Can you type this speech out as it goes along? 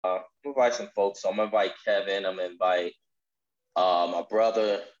invite some folks. So I'm gonna invite Kevin. I'm gonna invite my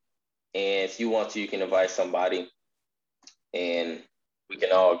brother, and if you want to, you can invite somebody, and we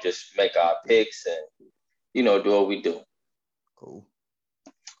can all just make our picks and do what we do. Cool.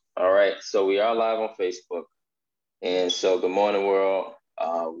 All right. So we are live on Facebook, and so good morning, world.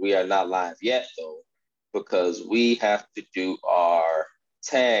 We are not live yet though, because we have to do our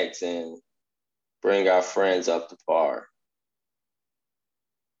tags and bring our friends up to par.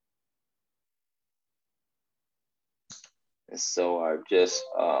 And so I've just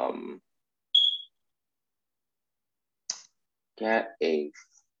got a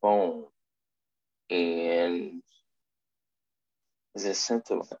phone, and is it sent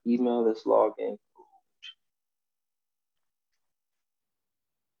to my email this login?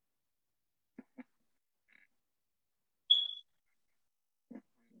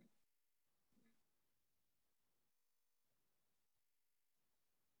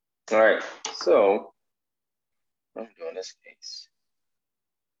 All right, so what I'm doing this case,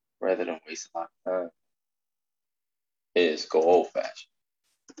 rather than waste a lot of time, is go old fashioned.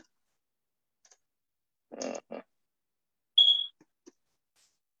 Uh,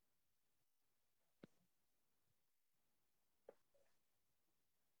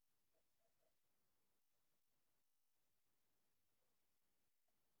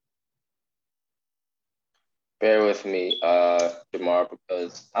 Bear with me, Jamar,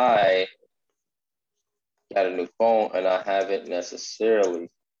 because I got a new phone and I haven't necessarily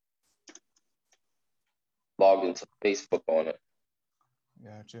logged into Facebook on it.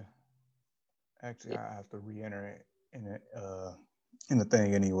 Gotcha. Actually, I have to re-enter it in the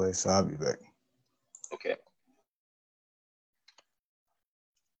thing anyway, so I'll be back. Okay.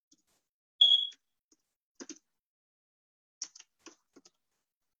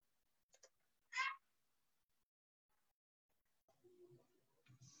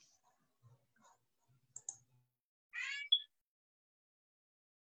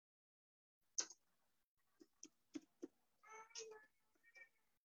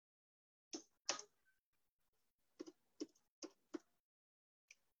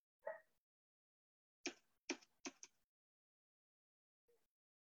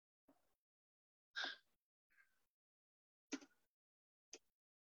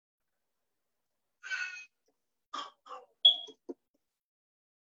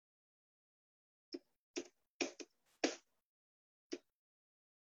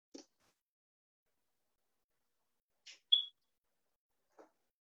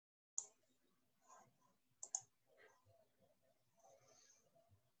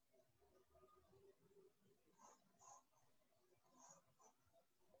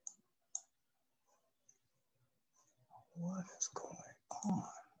 What is going on?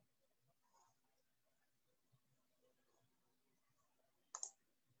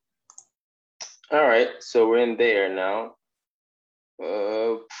 All right, so we're in there now.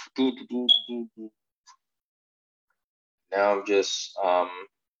 Now I'm just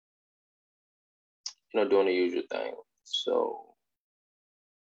doing the usual thing. So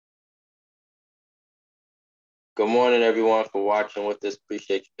good morning, everyone, for watching with us.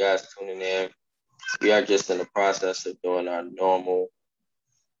 Appreciate you guys tuning in. We are just in the process of doing our normal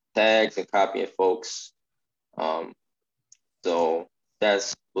tags and copying folks. So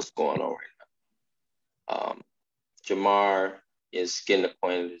that's what's going on right now. Jamar is getting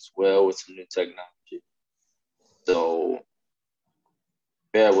acquainted as well with some new technology. So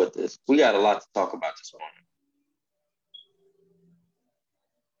bear with us. We got a lot to talk about this morning.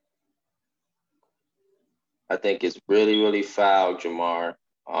 I think it's really, really foul, Jamar.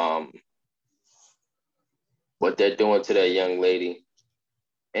 What they're doing to that young lady.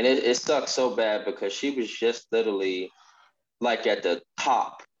 And it sucks so bad because she was just literally like at the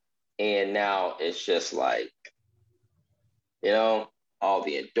top. And now it's just like, all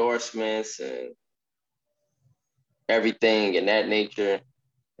the endorsements and everything in that nature.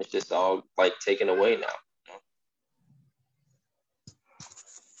 It's just all like taken away now.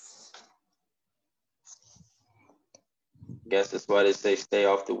 Guess that's why they say stay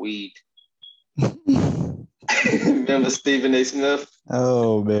off the weed. Remember Stephen A. Smith?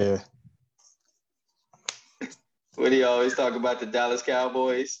 Oh man. What do you always talk about the Dallas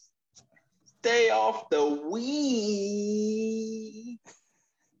Cowboys? Stay off the weed.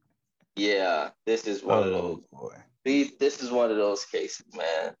 Yeah, this is one of those. Boy. This is one of those cases,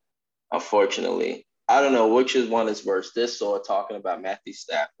 man. Unfortunately, I don't know which is one is worse. This or talking about Matthew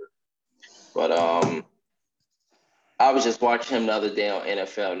Stafford. But I was just watching him the other day on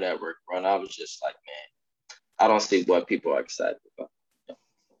NFL Network, bro, and I was just like, man, I don't see what people are excited about.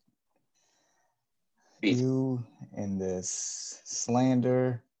 You and this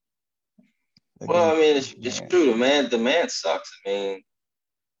slander Well, I against mean, this it's man. true. The man sucks. I mean,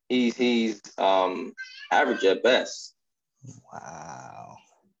 he's average at best. Wow.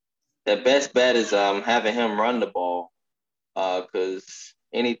 The best bet is having him run the ball. Because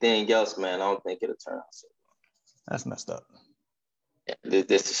anything else, man, I don't think it'll turn out so That's messed up. well. Yeah,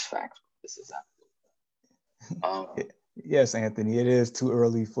 this is factual. This is absolute. Yes, Anthony, it is too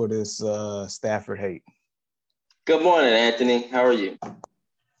early for this Stafford hate. Good morning, Anthony. How are you? My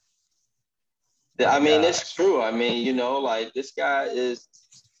I mean, it's gosh. true. I mean, like this guy is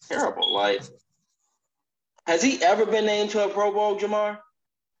terrible. Like, has he ever been named to a Pro Bowl, Jamar?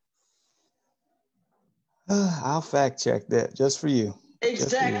 I'll fact check that just for you. Just for you.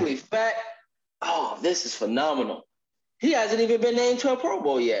 Exactly. Fact. Oh, this is phenomenal. He hasn't even been named to a Pro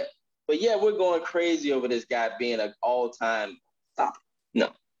Bowl yet. But yeah, we're going crazy over this guy being an all-time top. No.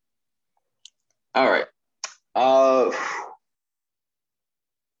 All right. Uh,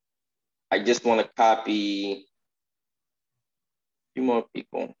 I just want to copy a few more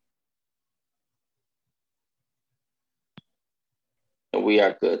people. And we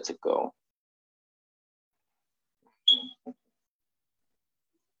are good to go.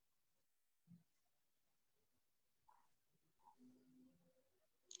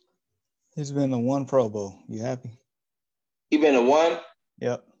 He's been to one Pro Bowl. You happy? He been to one?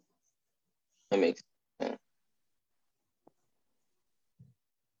 Yep. That makes sense.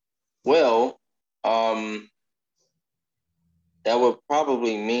 Well, that would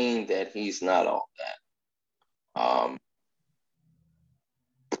probably mean that he's not all that.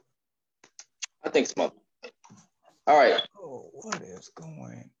 I think some. All right. Oh, what is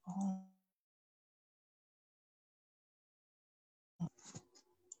going on?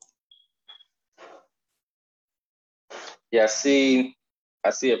 Yeah, I see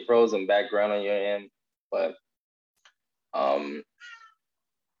a frozen background on your end, but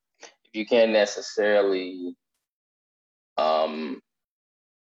if you can't necessarily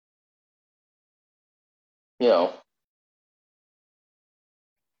you know,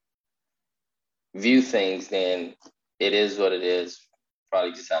 view things, then it is what it is.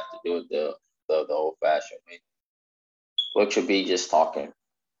 Probably just have to do it the old fashioned way, which would be just talking.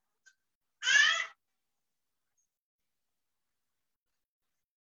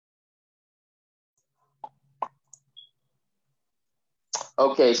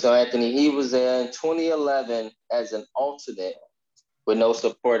 Okay, so Anthony, he was in 2011 as an alternate with no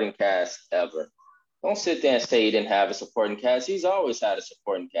supporting cast ever. Don't sit there and say he didn't have a supporting cast. He's always had a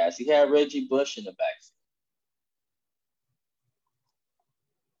supporting cast. He had Reggie Bush in the back.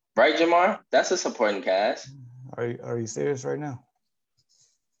 Right, Jamar? That's a supporting cast. Are you serious right now?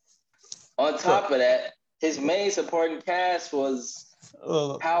 On top of that, his main supporting cast was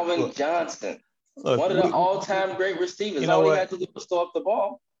Calvin Johnson. One of the all-time great receivers. All he had to do was throw up the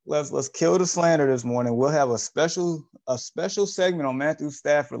ball. Let's kill the slander this morning. We'll have a special segment on Matthew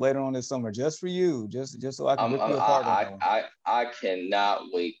Stafford later on this summer, just for you, just so I can rip you apart on that one. I cannot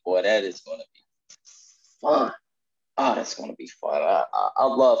wait. Boy, that is going to be fun. Oh, that's going to be fun. I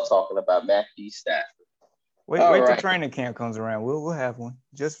love talking about Matthew Stafford. Wait till training camp comes around. We'll have one.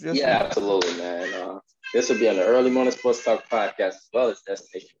 Just yeah, absolutely, man. This will be on the Early Morning Sports Talk podcast as well as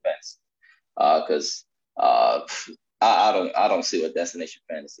Destination Fantasy. Because I don't see what Destination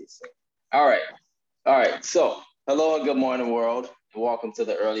Fantasy is. All right. So, hello and good morning, world, and welcome to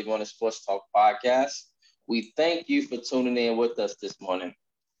the Early Morning Sports Talk podcast. We thank you for tuning in with us this morning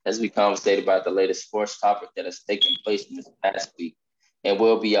as we conversate about the latest sports topic that has taken place in this past week and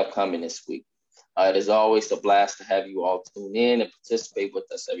will be upcoming this week. It is always a blast to have you all tune in and participate with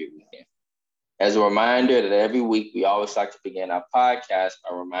us every weekend. As a reminder that every week we always like to begin our podcast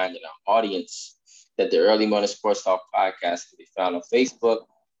by reminding our audience that the Early Morning Sports Talk podcast can be found on Facebook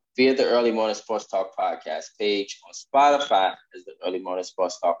via the Early Morning Sports Talk podcast page, on Spotify as the Early Morning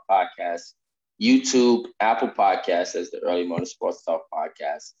Sports Talk podcast, YouTube, Apple Podcasts as the Early Morning Sports Talk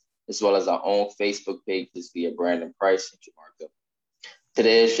podcast, as well as our own Facebook pages via Brandon Price and Jamarco.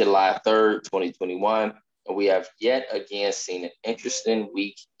 Today is July 3rd, 2021, and we have yet again seen an interesting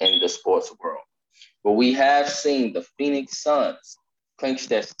week in the sports world, where we have seen the Phoenix Suns clinch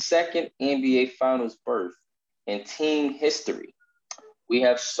their second NBA Finals berth in team history. We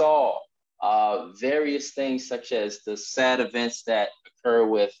have saw various things such as the sad events that occur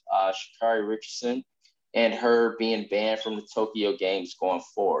with Sha'Carri Richardson and her being banned from the Tokyo Games going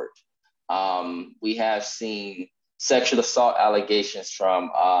forward. We have seen sexual assault allegations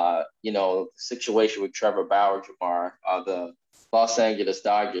from, the situation with Trevor Bauer, Jamar, the Los Angeles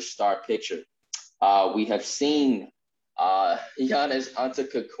Dodgers star pitcher. We have seen Giannis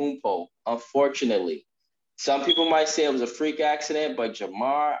Antetokounmpo, unfortunately, Some people might say it was a freak accident, but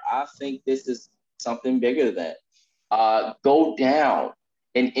Jamar, I think this is something bigger than that. Go down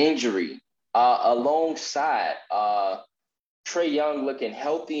an injury alongside Trae Young looking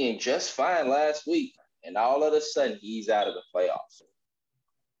healthy and just fine last week, and all of a sudden he's out of the playoffs.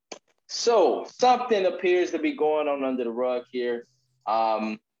 So something appears to be going on under the rug here,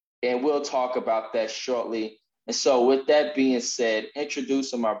 and we'll talk about that shortly. And so with that being said,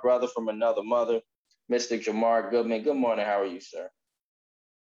 introducing my brother from another mother, Mr. Jamar Goodman. Good morning. How are you, sir?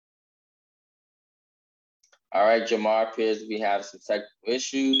 All right, Jamar appears to be having some technical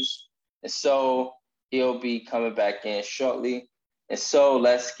issues, and so he'll be coming back in shortly. And so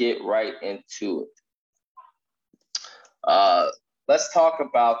let's get right into it. Let's talk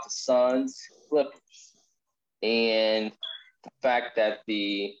about the Suns Clippers and the fact that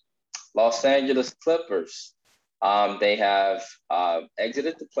the Los Angeles Clippers, they have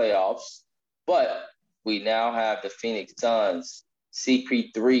exited the playoffs, but we now have the Phoenix Suns,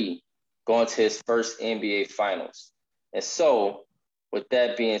 CP3, going to his first NBA Finals. And so, with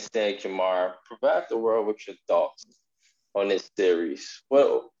that being said, Jamar, provide the world with your thoughts on this series.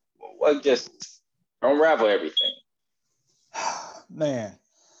 Well, just unravel everything. Man,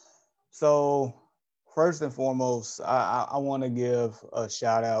 so first and foremost, I want to give a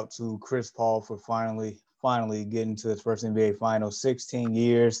shout out to Chris Paul for finally getting to his first NBA Finals. 16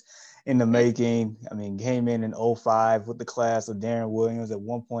 years in the making. I mean, came in 05 with the class of Darren Williams. At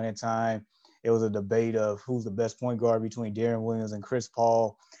one point in time, it was a debate of who's the best point guard between Darren Williams and Chris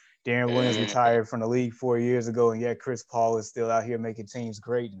Paul. Darren Williams retired from the league 4 years ago, and yet Chris Paul is still out here making teams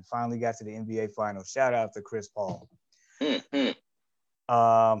great and finally got to the NBA Finals. Shout out to Chris Paul.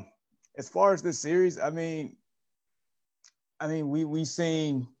 As far as this series, I mean, we've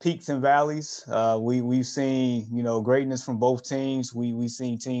seen peaks and valleys. We've seen, greatness from both teams. We've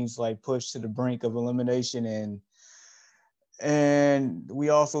seen teams like push to the brink of elimination, and we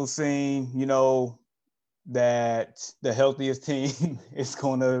also seen, that the healthiest team is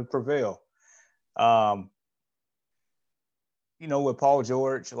going to prevail. With Paul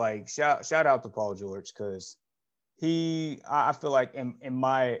George, like shout out to Paul George, because I feel like in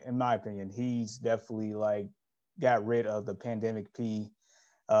my opinion, he's definitely like got rid of the pandemic P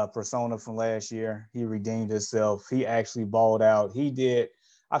persona from last year. He redeemed himself. He actually balled out. He did,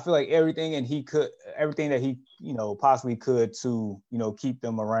 I feel like everything that he possibly could to, keep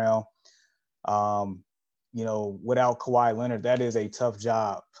them around. Without Kawhi Leonard, that is a tough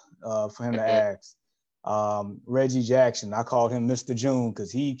job for him to ask. Reggie Jackson, I called him Mr. June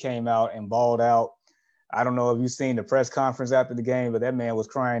because he came out and balled out. I don't know if you've seen the press conference after the game, but that man was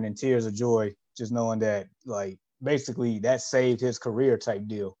crying in tears of joy, just knowing that, like, basically that saved his career type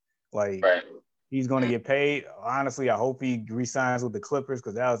deal. Like, right. He's going to get paid. Honestly, I hope he re-signs with the Clippers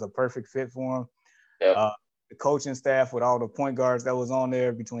because that was a perfect fit for him. Yep. The coaching staff with all the point guards that was on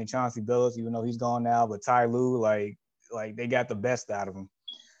there between Chauncey Billups, even though he's gone now, but Ty Lue, like they got the best out of him.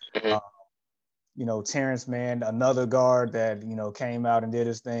 Terrence Mann, another guard that, came out and did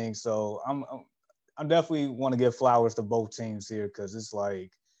his thing. So I'm definitely want to give flowers to both teams here because it's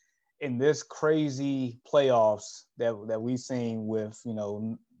like in this crazy playoffs that we've seen with,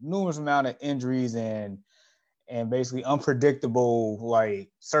 numerous amount of injuries and basically unpredictable like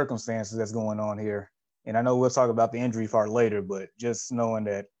circumstances that's going on here. And I know we'll talk about the injury part later, but just knowing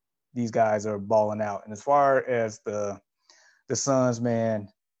that these guys are balling out. And as far as the Suns, man,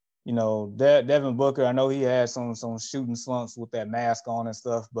 Devin Booker, I know he had some shooting slumps with that mask on and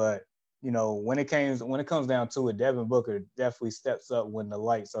stuff, but when it comes down to it, Devin Booker definitely steps up when the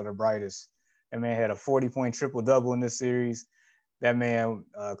lights are the brightest. That man had a 40-point triple-double in this series. That man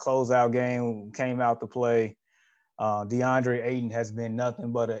closeout game came out to play. DeAndre Ayton has been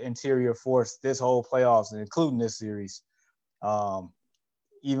nothing but an interior force this whole playoffs, including this series.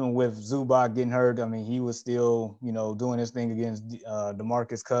 Even with Zubac getting hurt, I mean, he was still, doing his thing against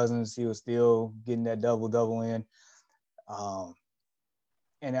DeMarcus Cousins. He was still getting that double-double in.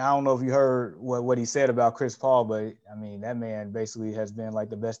 And I don't know if you heard what he said about Chris Paul, but, I mean, that man basically has been like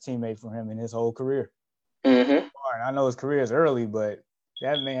the best teammate for him in his whole career. Mm-hmm. I know his career is early, but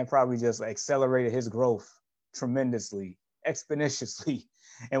that man probably just accelerated his growth tremendously, exponentially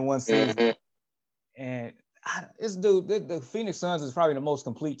in one season. Mm-hmm. And the Phoenix Suns is probably the most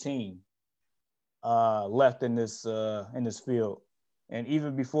complete team left in this field. And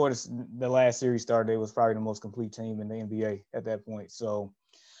even before the last series started, it was probably the most complete team in the NBA at that point. So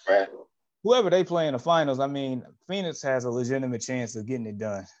right. Whoever they play in the finals, I mean, Phoenix has a legitimate chance of getting it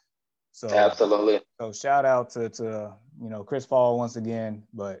done. So absolutely. So shout out to Chris Paul once again.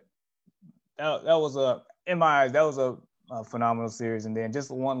 But that was in my eyes, that was a a phenomenal series. And then just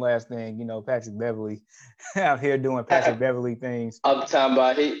one last thing, Patrick Beverly out here doing Patrick Beverly things. I'm talking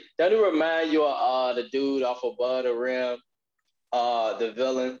about don't it remind you of the dude off above the rim, the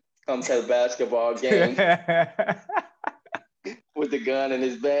villain come to the basketball game with the gun in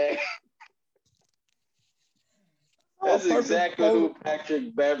his bag? That's exactly who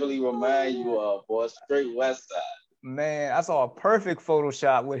Patrick Beverly remind you of, boy. Straight West Side. Man, I saw a perfect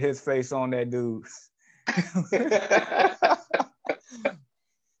Photoshop with his face on that dude.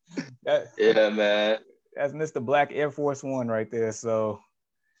 Yeah, man. That's Mr. Black Air Force One right there. So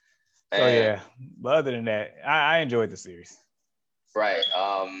yeah. But other than that, I enjoyed the series. Right.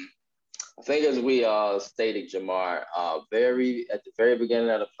 I think as we stated, Jamar, at the very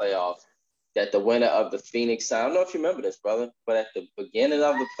beginning of the playoffs, that the winner of the Phoenix Sun, I don't know if you remember this, brother, but at the beginning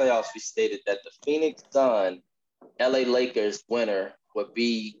of the playoffs, we stated that the Phoenix Sun, LA Lakers winner would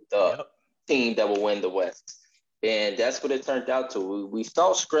be the team that will win the West. And that's what it turned out to. We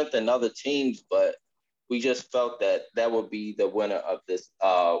saw strength in other teams, but we just felt that would be the winner of this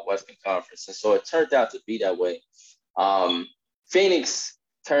Western Conference. And so it turned out to be that way. Phoenix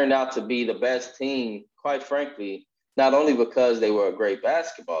turned out to be the best team, quite frankly, not only because they were a great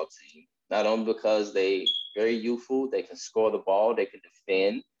basketball team, not only because they very youthful, they can score the ball, they can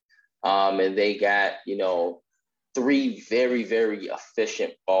defend, and they got, three very, very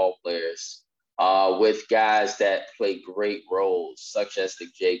efficient ball players with guys that play great roles, such as the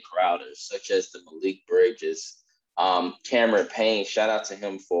Jay Crowder, such as the Malik Bridges, Cameron Payne. Shout out to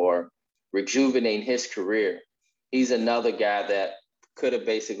him for rejuvenating his career. He's another guy that could have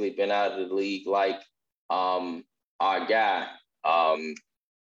basically been out of the league like our guy,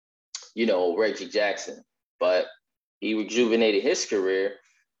 Reggie Jackson. But he rejuvenated his career,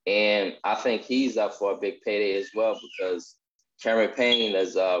 and I think he's up for a big payday as well because Cameron Payne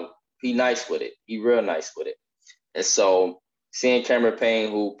is he nice with it. He real nice with it. And so seeing Cameron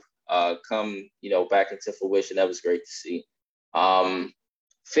Payne hoop come, back into fruition, that was great to see.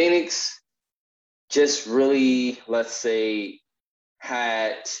 Phoenix just really, let's say,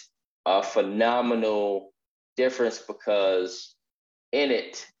 had a phenomenal difference because in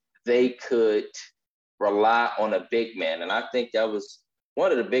it, they could rely on a big man. And I think that was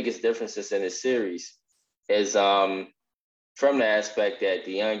one of the biggest differences in this series is from the aspect that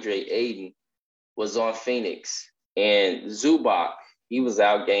DeAndre Ayton was on Phoenix and Zubac, he was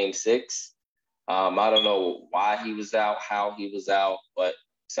out game 6. I don't know why he was out, how he was out, but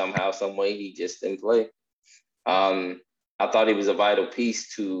somehow, some way, he just didn't play. I thought he was a vital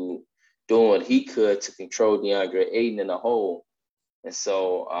piece to doing what he could to control DeAndre Ayton in the hole. And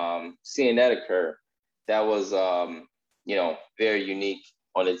so seeing that occur, that was, very unique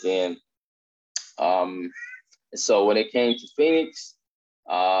on his end. And so when it came to Phoenix,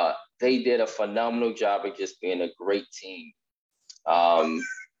 they did a phenomenal job of just being a great team.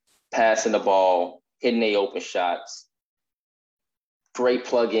 Passing the ball, hitting the open shots, great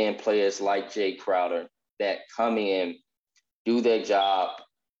plug-in players like Jay Crowder that come in, do their job,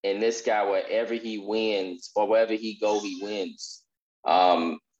 and this guy, wherever he wins or wherever he go, he wins.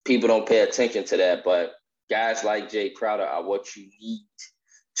 People don't pay attention to that, but guys like Jay Crowder are what you need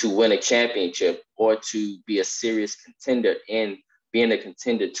to win a championship or to be a serious contender and being a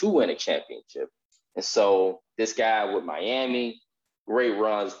contender to win a championship. And so this guy with Miami, great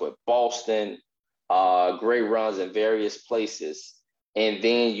runs with Boston, great runs in various places. And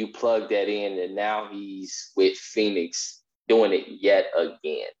then you plug that in, and now he's with Phoenix doing it yet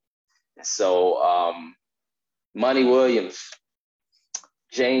again. So Monty Williams,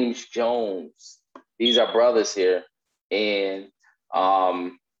 James Jones, these are brothers here. And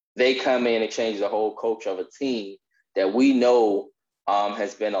they come in and change the whole culture of a team that we know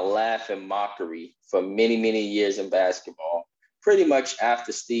has been a laugh and mockery for many, many years in basketball, pretty much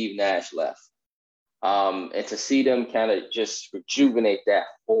after Steve Nash left. And to see them kind of just rejuvenate that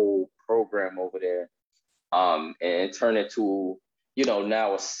whole program over there and turn it to,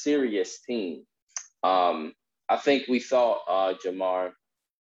 now a serious team. I think we thought, Jamar,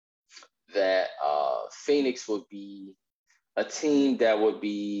 that Phoenix would be a team that would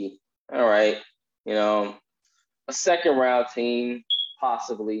be, all right, a second round team,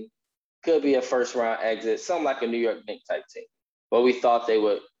 possibly. Could be a first round exit, something like a New York Knicks type team. But we thought they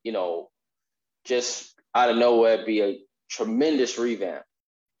would, just out of nowhere be a tremendous revamp.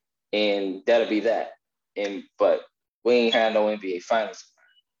 And that'll be that. But we ain't had no NBA Finals.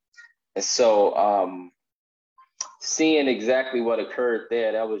 And so seeing exactly what occurred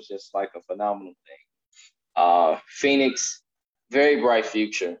there, that was just like a phenomenal thing. Phoenix, very bright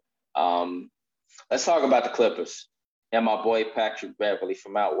future. Let's talk about the Clippers and my boy Patrick Beverly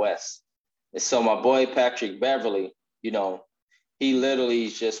from out west. And so my boy Patrick Beverly, you know, he literally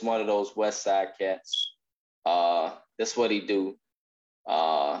is just one of those West Side cats. That's what he do.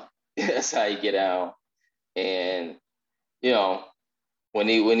 That's how he get out. And you know, when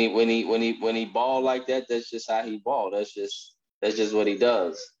he ball like that, that's just how he ball. That's just what he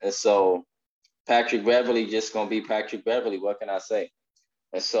does. And so Patrick Beverly just gonna be Patrick Beverly. What can I say?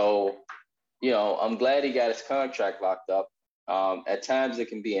 And so, I'm glad he got his contract locked up. At times it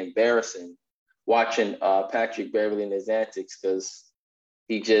can be embarrassing watching Patrick Beverly and his antics because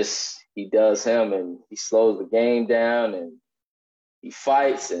he does him and he slows the game down and he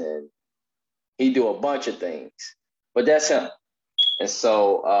fights and he do a bunch of things. But that's him. And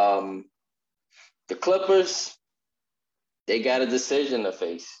so the Clippers, they got a decision to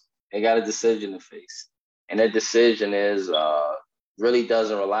face. And that decision is really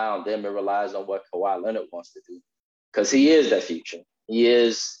doesn't rely on them. It relies on what Kawhi Leonard wants to do. Because he is that future. He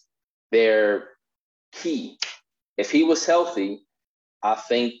is their key. If he was healthy, I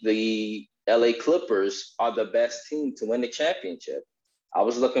think the LA Clippers are the best team to win the championship. I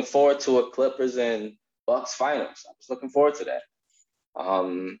was looking forward to a Clippers and Bucks finals. I was looking forward to that.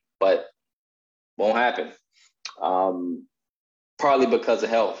 But won't happen. Probably because of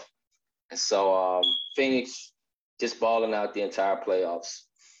health. And so Phoenix just balling out the entire playoffs.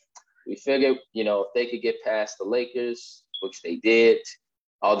 We figured, if they could get past the Lakers, which they did,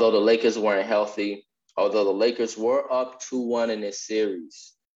 although the Lakers weren't healthy, although the Lakers were up 2-1 in this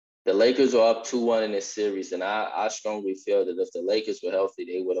series. The Lakers are up 2-1 in this series, and I strongly feel that if the Lakers were healthy,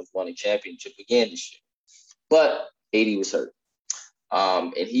 they would have won a championship again this year. But AD was hurt.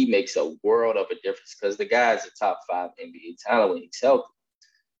 And he makes a world of a difference because the guy is a top 5 NBA talent when he's healthy.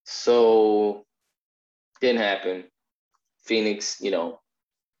 So, didn't happen. Phoenix,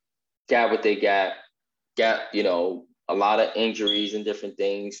 got what they got, a lot of injuries and different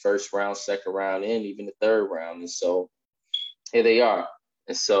things, first round, second round, and even the third round. And so here they are.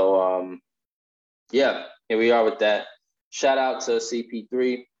 And so, here we are with that. Shout out to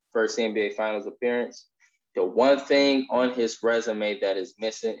CP3, first NBA Finals appearance. The one thing on his resume that is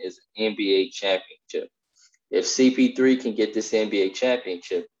missing is an NBA championship. If CP3 can get this NBA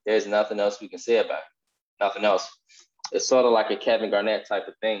championship, there's nothing else we can say about it. Nothing else. It's sort of like a Kevin Garnett type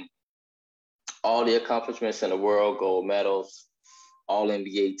of thing. All the accomplishments in the world, gold medals, all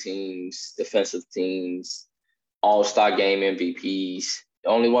NBA teams, defensive teams, all-star game MVPs. The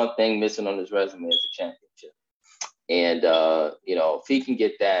only one thing missing on his resume is a championship. And, if he can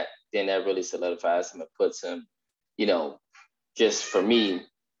get that, then that really solidifies him and puts him, just for me,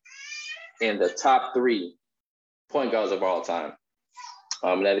 in the top 3 point guards of all time.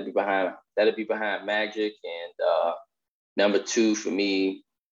 That'd be behind Magic, and number 2 for me,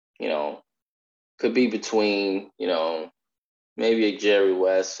 could be between, maybe a Jerry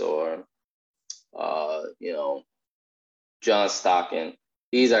West or, John Stockton.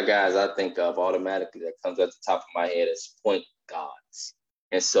 These are guys I think of automatically that comes at the top of my head as point guards.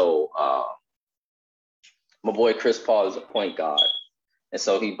 And so my boy Chris Paul is a point guard. And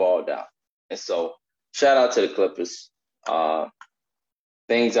so he balled out. And so shout out to the Clippers.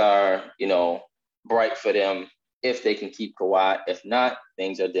 Things are, bright for them if they can keep Kawhi. If not,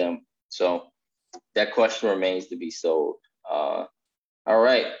 things are dim. So that question remains to be solved. All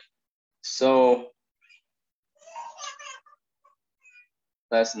right. So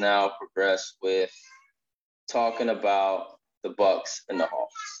let's now progress with talking about the Bucks and the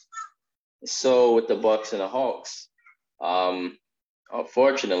Hawks. So with the Bucks and the Hawks,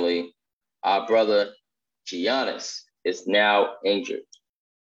 unfortunately, our brother Giannis is now injured.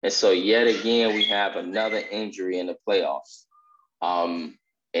 And so yet again, we have another injury in the playoffs. And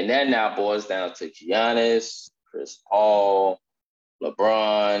that now boils down to Giannis, Chris Paul,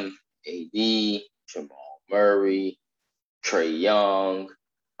 LeBron, AD, Jamal Murray, Trae Young.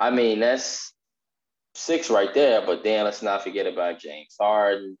 I mean, that's 6 right there, but then let's not forget about James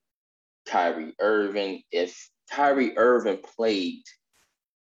Harden, Kyrie Irving. If Kyrie Irving played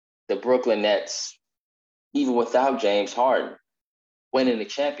the Brooklyn Nets, even without James Harden, winning the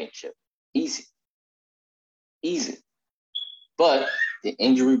championship, easy. But the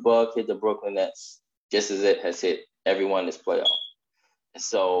injury bug hit the Brooklyn Nets just as it has hit everyone this playoff. And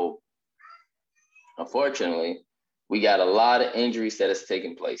so, unfortunately, we got a lot of injuries that has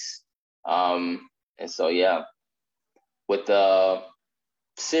taken place. And so, with the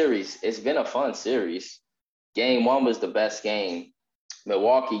series, it's been a fun series. Game 1 was the best game.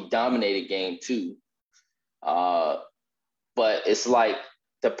 Milwaukee dominated game 2. But it's like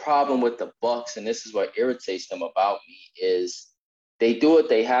the problem with the Bucks, and this is what irritates them about me, is they do what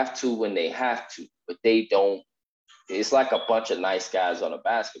they have to when they have to, but they don't. It's like a bunch of nice guys on a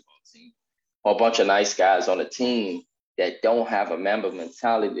basketball team or a bunch of nice guys on a team that don't have a member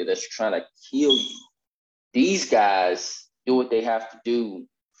mentality that's trying to kill you. These guys do what they have to do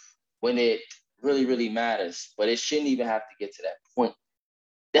when it really, really matters, but it shouldn't even have to get to that point.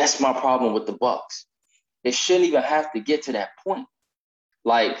 That's my problem with the Bucks. They shouldn't even have to get to that point.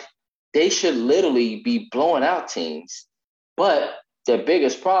 Like, they should literally be blowing out teams. But the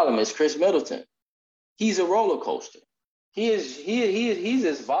biggest problem is Chris Middleton. He's a roller coaster. He's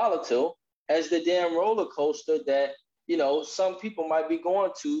as volatile as the damn roller coaster that, some people might be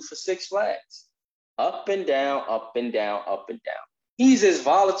going to for Six Flags. Up and down, up and down, up and down. He's as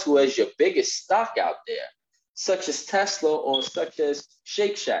volatile as your biggest stock out there, such as Tesla or such as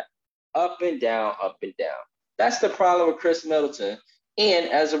Shake Shack. Up and down, up and down. That's the problem with Chris Middleton. And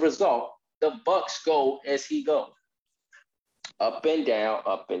as a result, the Bucks go as he goes. Up and down,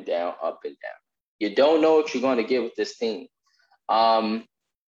 up and down, up and down. You don't know what you're going to get with this team.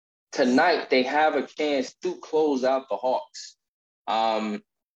 Tonight, they have a chance to close out the Hawks. And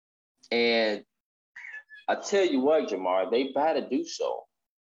I tell you what, Jamar, they better do so.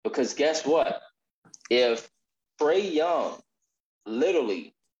 Because guess what? If Trae Young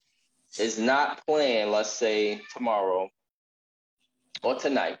literally is not playing, let's say, tomorrow or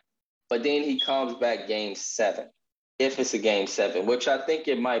tonight, but then he comes back game 7, if it's a game 7, which I think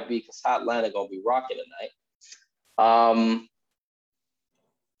it might be because Atlanta going to be rocking tonight.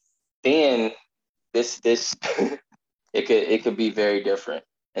 Then this it could be very different.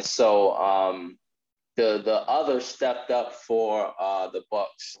 And so the others stepped up for the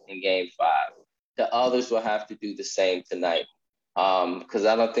Bucks in game 5. The others will have to do the same tonight. Because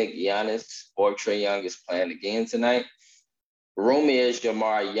I don't think Giannis or Trae Young is playing again tonight. Rumor is,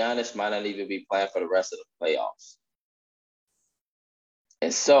 Jamar, Giannis might not even be playing for the rest of the playoffs.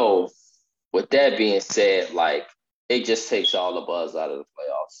 And so, with that being said, like, it just takes all the buzz out of the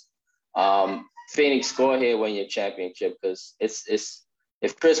playoffs. Phoenix, go ahead, win your championship, because it's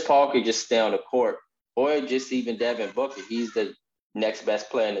if Chris Paul could just stay on the court, or just even Devin Booker, he's the next best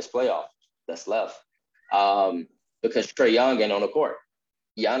player in this playoff that's left. Because Trae Young ain't on the court.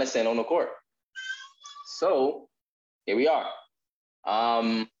 Giannis ain't on the court. So, here we are.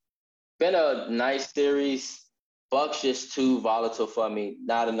 Been a nice series. Bucks just too volatile for me.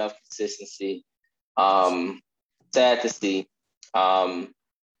 Not enough consistency. Sad to see.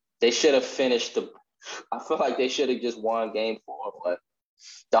 They should have finished I feel like they should have just won game 4, but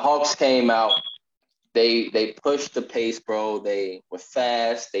the Hawks came out. They pushed the pace, bro. They were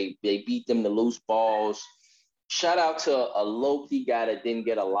fast. They beat them to loose balls. Shout out to a low-key guy that didn't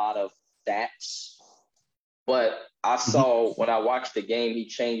get a lot of stats. But I saw when I watched the game, he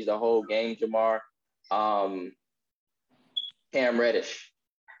changed the whole game, Jamar. Cam Reddish,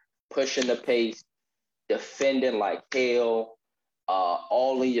 pushing the pace, defending like hell,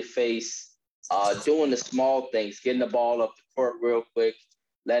 all in your face, doing the small things, getting the ball up the court real quick,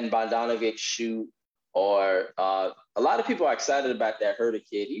 letting Bogdanovic shoot. Or a lot of people are excited about that Herder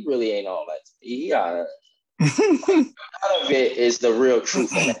kid. He really ain't all that. None of it is the real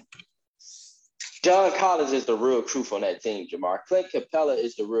truth on that. John Collins is the real truth on that team, Jamar. Clint Capella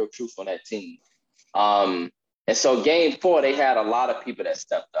is the real truth on that team. And so game 4, they had a lot of people that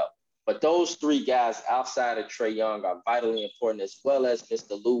stepped up. But those 3 guys outside of Trae Young are vitally important, as well as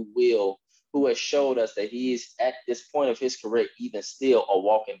Mr. Lou Will, who has showed us that he is, at this point of his career, even still a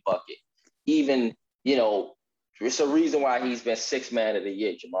walking bucket. Even, it's a reason why he's been 6th man of the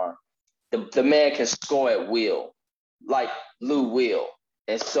year, Jamar. The man can score at will, like Lou Will.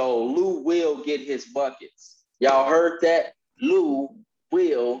 And so Lou will get his buckets. Y'all heard that? Lou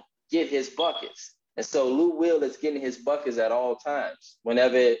will get his buckets. And so Lou Will is getting his buckets at all times,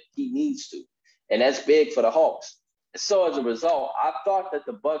 whenever he needs to. And that's big for the Hawks. And so as a result, I thought that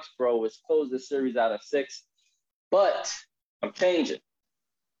the Bucks, bro, was close the series out of 6. But I'm changing.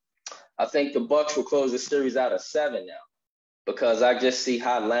 I think the Bucks will close the series out of 7 now, because I just see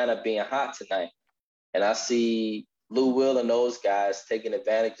Atlanta being hot tonight. And I see Lou Will and those guys taking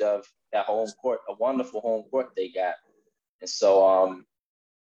advantage of that home court, a wonderful home court they got. And so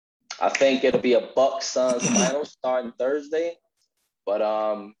I think it'll be a Bucks Suns final starting Thursday. But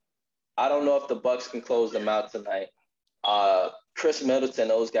I don't know if the Bucks can close them out tonight. Chris Middleton,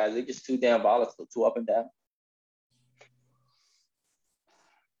 those guys, they're just too damn volatile, too up and down.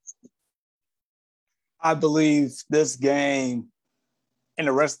 I believe this game and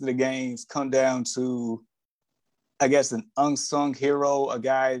the rest of the games come down to, I guess, an unsung hero, a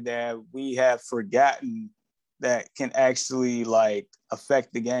guy that we have forgotten that can actually like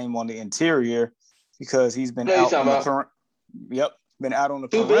affect the game on the interior, because he's been out on the been out on the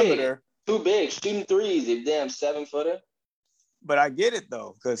perimeter. Too big, shooting threes, you damn 7-footer. But I get it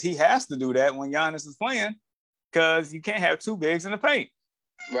though, because he has to do that when Giannis is playing. because you can't have two bigs in the paint.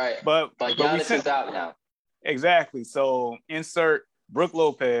 Right. But Giannis is out now. Exactly. So insert Brook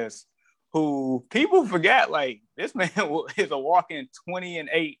Lopez, who people forget, like, this man is a walking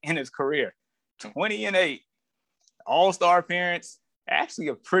 20-8 in his career. 20-8. All-star appearance, actually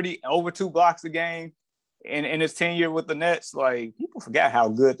a pretty over 2 blocks a game in his tenure with the Nets. Like, people forget how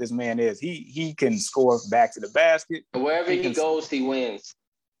good this man is. He can score back to the basket. Wherever he goes, he wins.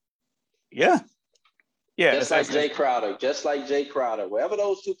 Yeah. Yeah. Just like Jay Crowder. Wherever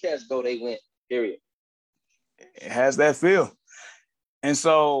those two cats go, they win. Period. It has that feel. And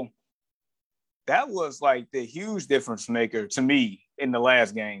so that was like the huge difference maker to me in the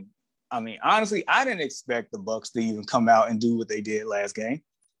last game. I mean, honestly, I didn't expect the Bucks to even come out and do what they did last game.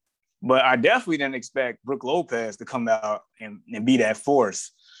 But I definitely didn't expect Brook Lopez to come out and be that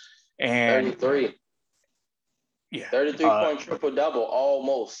force. And 33. Yeah. 33-point triple-double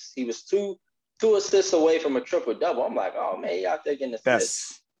almost. He was two assists away from a triple-double. I'm like, oh, man, he out there getting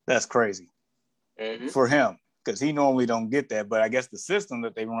assists. That's crazy for him, because he normally don't get that. But I guess the system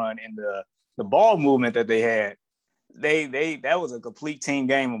that they run and the ball movement that they had, that was a complete team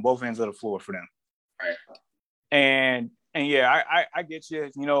game on both ends of the floor for them. Right. And yeah, I get you.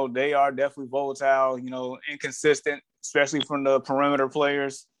 You know, they are definitely volatile, you know, inconsistent, especially from the perimeter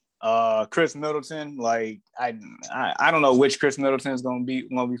players. Chris Middleton, like I don't know which Chris Middleton is gonna be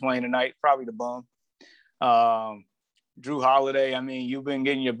playing tonight. Probably the bum. Drew Holiday, I mean, you've been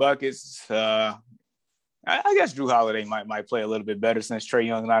getting your buckets. I guess Drew Holiday might play a little bit better since Trae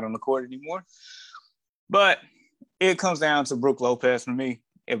Young's not on the court anymore. But it comes down to Brook Lopez for me.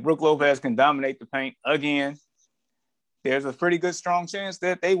 If Brook Lopez can dominate the paint again, there's a pretty good strong chance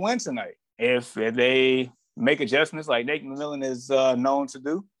that they win tonight. If they make adjustments like Nate McMillan is known to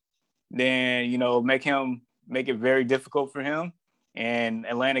do, then, you know, make it very difficult for him, and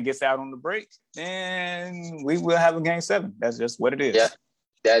Atlanta gets out on the break, then we will have a game 7. That's just what it is. Yeah,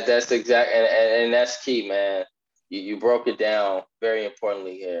 that's exactly, and that's key, man. You broke it down very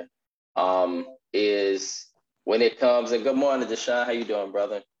importantly here. Is when it comes, and good morning, Deshaun. How you doing,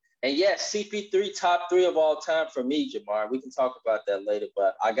 brother? And yes, CP3 top 3 of all time for me, Jamar. We can talk about that later,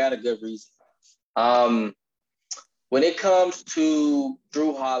 but I got a good reason. When it comes to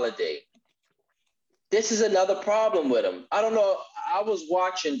Drew Holiday, this is another problem with him. I don't know. I was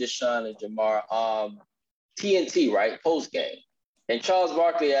watching Deshaun and Jamar, TNT, right, post game, and Charles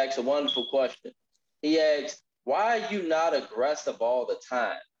Barkley asked a wonderful question. He asked, "Why are you not aggressive all the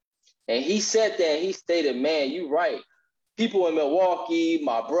time?" And he said that, and he stated, "Man, you're right. People in Milwaukee,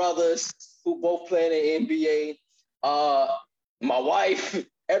 my brothers who both play in the NBA, my wife,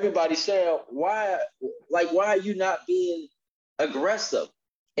 everybody saying, why are you not being aggressive?"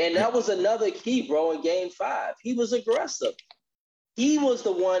 And that was another key, bro, in game 5. He was aggressive. He was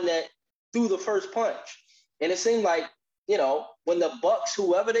the one that threw the first punch. And it seemed like, you know, when the Bucks,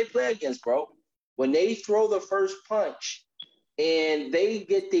 whoever they play against, bro, when they throw the first punch and they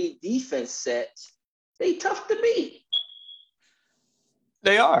get the defense set, they tough to beat.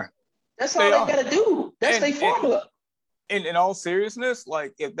 They are. That's all they got to do. That's their formula. In all seriousness,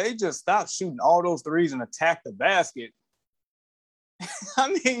 like, if they just stop shooting all those threes and attack the basket, I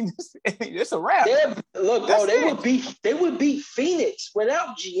mean, it's a wrap. Look, bro, they would beat Phoenix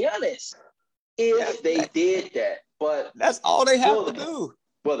without Giannis if they did that. But that's all they have to do.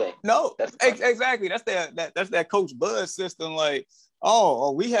 Will they? No, exactly. That's that Coach Bud system. Like,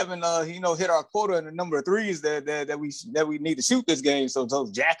 we haven't hit our quota in the number of threes that we need to shoot this game. So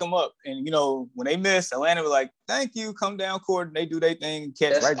jack them up. And, you know, when they miss, Atlanta was like, "Thank you, come down court," and they do their thing and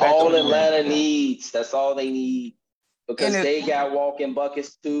catch right back. That's all Atlanta needs. That's all they need, because they got walking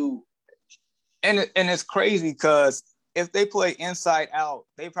buckets too. And it's crazy because if they play inside out,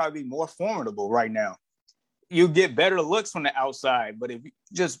 they probably be more formidable right now. You get better looks from the outside, but if you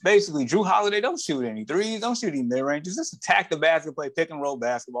just basically Drew Holiday, don't shoot any threes, don't shoot any mid-ranges, just attack the basket, play pick and roll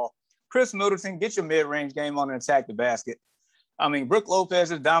basketball. Chris Middleton, get your mid-range game on and attack the basket. I mean, Brook Lopez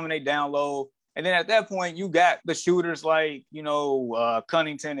just dominate down low. And then at that point, you got the shooters like, you know,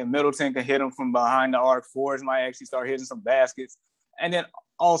 Cunnington and Middleton can hit them from behind the arc. Forrest might actually start hitting some baskets. And then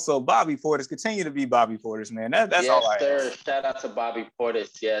also Bobby Portis, continue to be Bobby Portis, man. That's all I have. Shout out to Bobby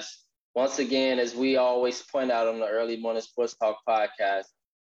Portis, yes. Once again, as we always point out on the Early Morning Sports Talk podcast,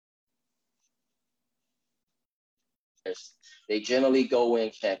 they generally go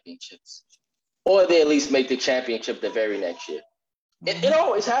win championships, or they at least make the championship the very next year. It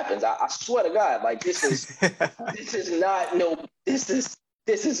always happens. I swear to God, like this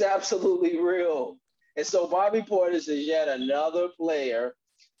is absolutely real. And so Bobby Portis is yet another player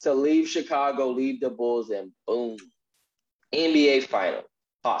to leave Chicago, leave the Bulls, and boom, NBA final,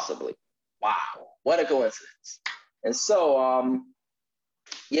 possibly. Wow, what a coincidence. And so,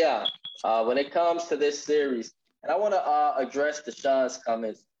 when it comes to this series, and I want to address Deshaun's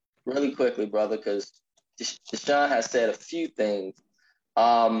comments really quickly, brother, because Deshaun has said a few things.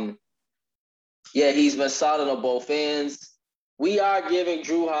 He's been solid on both ends. We are giving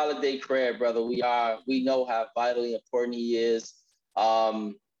Drew Holiday credit, brother. We know how vitally important he is.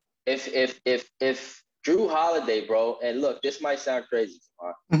 If Drew Holiday, bro, and look, this might sound crazy,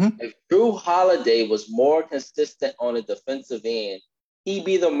 if Drew Holiday was more consistent on the defensive end, he'd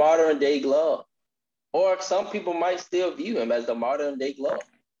be the modern day glove. Or some people might still view him as the modern day glove.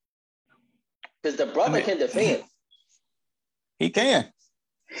 Because the brother can defend. He can.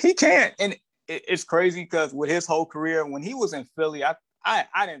 And it's crazy because with his whole career, when he was in Philly, I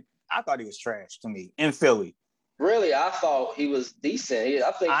thought he was trash to me in Philly. Really, I thought he was decent.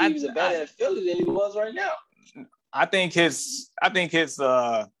 I think he was better in Philly than he was right now. I think his height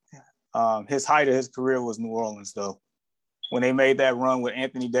of his career was New Orleans, though. When they made that run with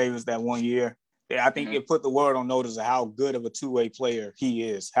Anthony Davis that one year, I think it put the world on notice of how good of a two-way player he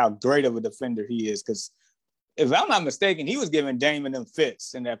is, how great of a defender he is. Because if I'm not mistaken, he was giving Damon them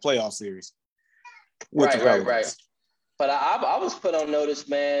fits in that playoff series. Right. But I was put on notice,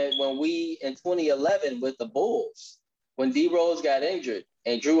 man, when we in 2011 with the Bulls, when D Rose got injured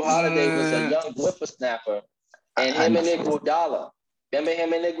and Drew Holiday was a young whippersnapper, and him and Iguodala. Remember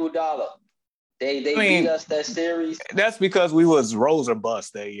him and Iguodala? They beat us that series. That's because we was Rose or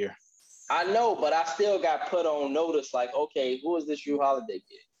bust that year. I know, but I still got put on notice. Like, okay, who is this Drew Holiday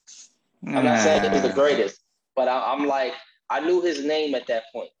kid? I'm not saying he was the greatest, but I'm like, I knew his name at that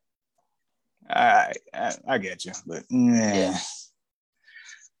point. I get you,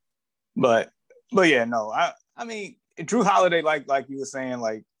 but but yeah, no. I mean, Drew Holiday, like you were saying,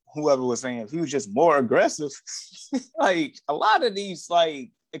 like whoever was saying, if he was just more aggressive, like a lot of these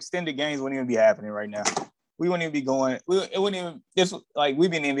like extended games wouldn't even be happening right now. We wouldn't even be going. It wouldn't even. It's like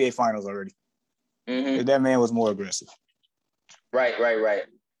we'd be in the NBA Finals already. If that man was more aggressive. Right.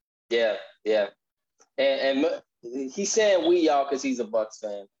 Yeah. And he's saying we y'all because he's a Bucks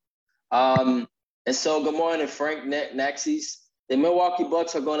fan. And so good morning, Frank Naxis. The Milwaukee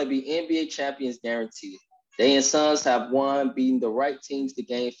Bucks are going to be NBA champions guaranteed. They and Suns have won, beating the right teams to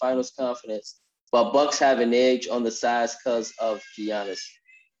gain finals confidence, but Bucks have an edge on the sides because of Giannis.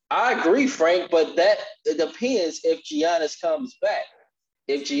 I agree, Frank, but it depends if Giannis comes back.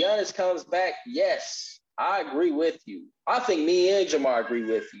 If Giannis comes back, yes, I agree with you. I think me and Jamar agree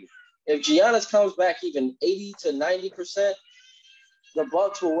with you. If Giannis comes back even 80 to 90%, the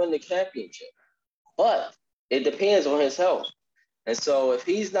Bucks will win the championship. But it depends on his health. And so if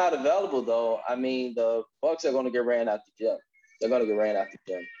he's not available, though, I mean, the Bucks are going to get ran out the gym. They're going to get ran out the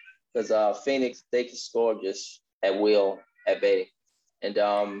gym. Because Phoenix, they can score just at will, at bay. And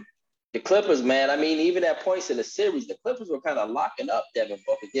the Clippers, man, I mean, even at points in the series, the Clippers were kind of locking up Devin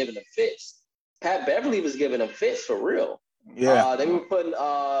Booker, giving him fits. Pat Beverly was giving him fits for real. Yeah. They were putting,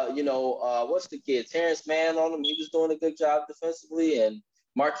 what's the kid? Terrence Mann on him. He was doing a good job defensively. And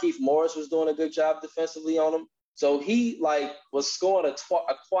Markieff Morris was doing a good job defensively on him. So he, was scoring a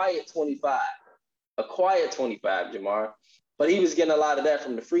quiet 25. A quiet 25, Jamar. But he was getting a lot of that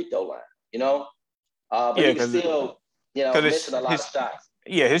from the free throw line, But he was still, missing a lot of shots.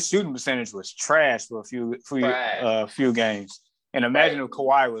 Yeah, his shooting percentage was trash for a few games. And imagine if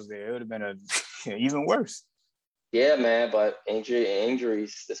Kawhi was there, it would have been even worse. Yeah, man, but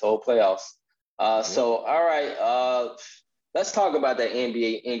injuries this whole playoffs. So, all right, let's talk about that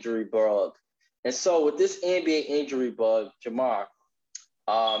NBA injury bug. And so with this NBA injury bug, Jamar,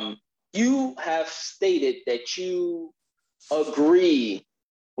 you have stated that you agree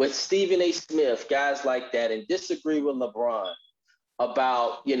with Stephen A. Smith, guys like that, and disagree with LeBron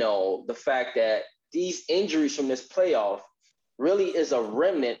about, the fact that these injuries from this playoff really is a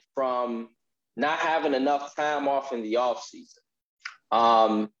remnant from not having enough time off in the offseason,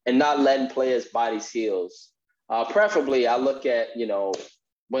 and not letting players' bodies heal. Preferably, I look at,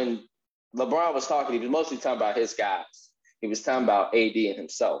 when LeBron was talking, he was mostly talking about his guys. He was talking about AD and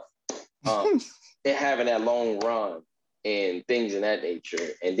himself, and having that long run and things of that nature,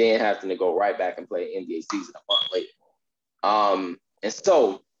 and then having to go right back and play NBA season a month later. And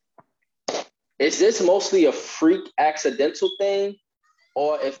so, is this mostly a freak accidental thing?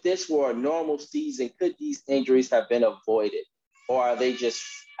 Or if this were a normal season, could these injuries have been avoided? Or are they just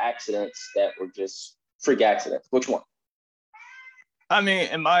accidents that were just freak accidents? Which one? I mean,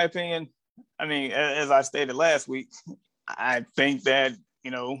 in my opinion, as I stated last week, I think that,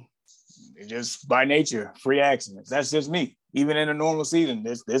 it's just by nature, free accidents. That's just me. Even in a normal season,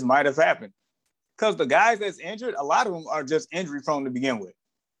 this might have happened. Because the guys that's injured, a lot of them are just injury prone to begin with.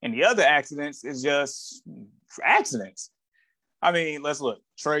 And the other accidents is just accidents. I mean, let's look.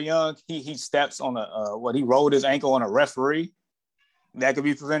 Trae Young, he steps on he rolled his ankle on a referee. That could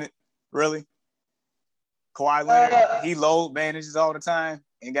be prevented, really. Kawhi Leonard, he load manages all the time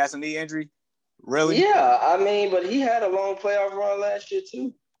and got some knee injury. Really? Yeah, I mean, but he had a long playoff run last year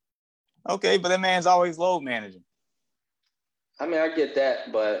too. Okay, but that man's always load managing. I mean, I get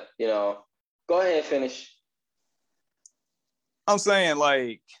that, but go ahead and finish. I'm saying,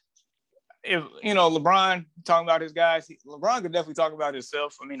 like, if LeBron talking about his guys, LeBron could definitely talk about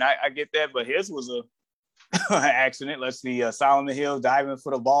himself. I mean, I get that, but his was a accident. Let's see, Solomon Hill diving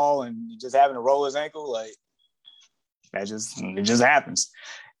for the ball and just having to roll his ankle. Like, it just happens.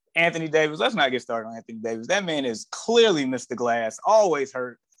 Anthony Davis, let's not get started on Anthony Davis. That man is clearly missed the glass, always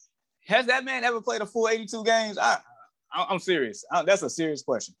hurt. Has that man ever played a full 82 games? I'm serious. That's a serious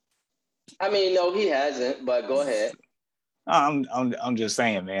question. I mean, no, he hasn't, but go ahead. I'm just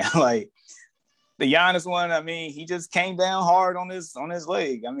saying, man. Like, the Giannis one, I mean, he just came down hard on his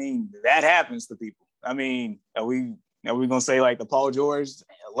leg. I mean, that happens to people. I mean, are we gonna say like the Paul George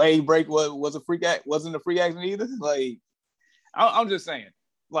leg break wasn't a freak accident either? Like, I'm just saying,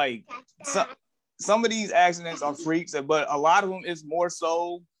 like, some of these accidents are freaks, but a lot of them is more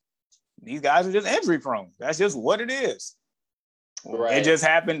so these guys are just injury prone. That's just what it is. Right. It just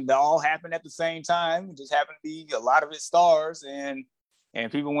happened. They all happened at the same time. It just happened to be a lot of it stars, and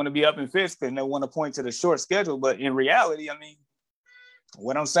people want to be up in fists and they want to point to the short schedule. But in reality, I mean,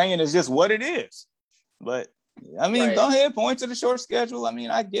 what I'm saying is just what it is. But I mean, right. Go ahead, point to the short schedule. I mean,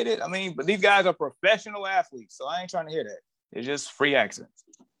 I get it. I mean, but these guys are professional athletes, so I ain't trying to hear that. It's just free accidents.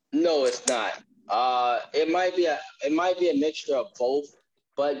 No, it's not. It might be a mixture of both.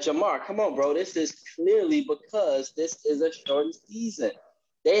 But Jamar, come on, bro. This is clearly because this is a short season.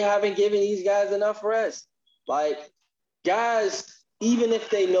 They haven't given these guys enough rest. Like, guys, even if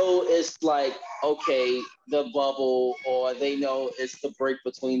they know it's like, okay, the bubble, or they know it's the break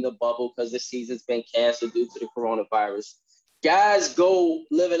between the bubble because the season's been canceled due to the coronavirus, guys go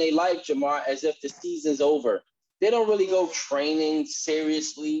living a life, Jamar, as if the season's over. They don't really go training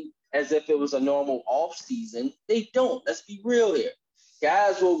seriously as if it was a normal off season. They don't. Let's be real here.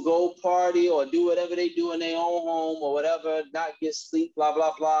 Guys will go party or do whatever they do in their own home or whatever, not get sleep, blah,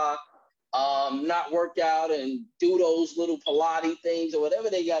 blah, blah, not work out and do those little Pilates things or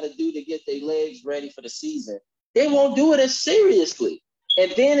whatever they got to do to get their legs ready for the season. They won't do it as seriously.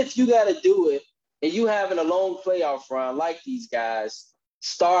 And then if you got to do it and you having a long playoff run like these guys,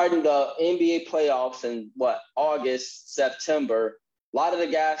 starting the NBA playoffs in August, September, a lot of the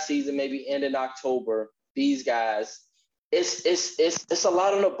guys' season maybe end in October, these guys, it's a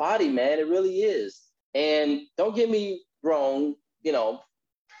lot on the body, man. It really is. And don't get me wrong,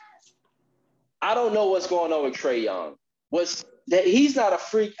 I don't know what's going on with Trae Young. He's not a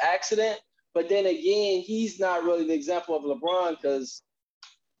freak accident, but then again, he's not really the example of LeBron because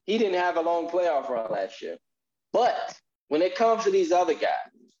he didn't have a long playoff run last year. But when it comes to these other guys,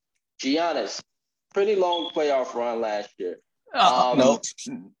 Giannis, pretty long playoff run last year. No.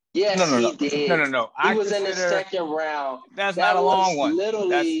 Yes, he did. No. He was in the second round. That's not a long one.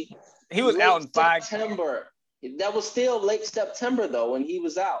 Literally, he was out in September. That was still late September, though, when he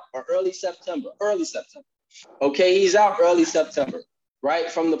was out, or early September. Okay, he's out early September, right,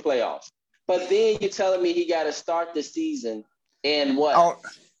 from the playoffs. But then you're telling me he got to start the season in what?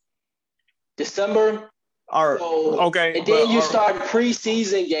 December? Okay. And then you start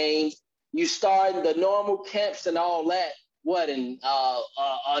preseason games. You start the normal camps and all that. What, in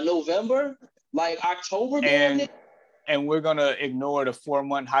November? Like October? And we're going to ignore the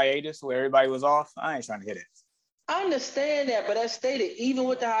 4-month hiatus where everybody was off? I ain't trying to hit it. I understand that, but as stated, even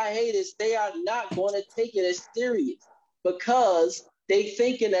with the hiatus, they are not going to take it as serious because they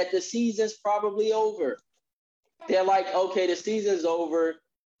thinking that the season's probably over. They're like, okay, the season's over.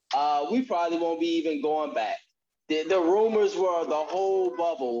 We probably won't be even going back. The rumors were the whole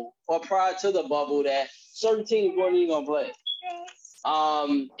bubble, or prior to the bubble, that certain teams weren't even going to play.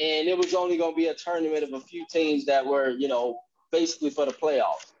 And it was only going to be a tournament of a few teams that were, basically for the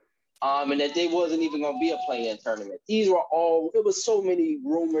playoffs. And that they wasn't even going to be a play-in tournament. It was so many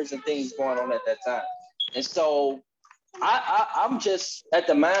rumors and things going on at that time. And so I'm just at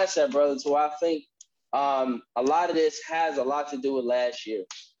the mindset, brother, so I think a lot of this has a lot to do with last year.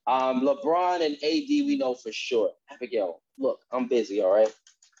 LeBron and AD, we know for sure. Abigail, look, I'm busy, all right?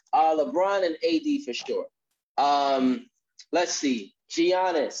 LeBron and AD for sure. Let's see.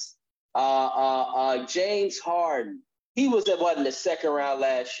 Giannis, James Harden. He was in the second round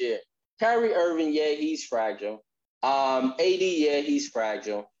last year. Kyrie Irving, yeah, he's fragile. AD, yeah, he's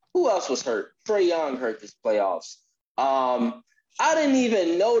fragile. Who else was hurt? Trae Young hurt this playoffs. I didn't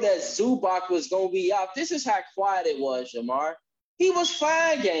even know that Zubac was going to be out. This is how quiet it was, Jamar. He was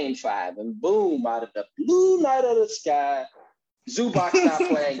fine game 5, and boom, out of the blue night of the sky, Zubac's not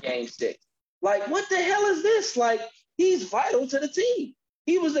playing game 6. Like, what the hell is this? Like, he's vital to the team.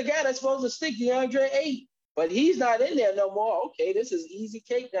 He was the guy that's supposed to stick DeAndre Ayton, but he's not in there no more. Okay, this is easy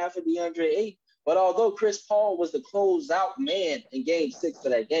cake now for DeAndre Ayton. But although Chris Paul was the closeout man in game 6 for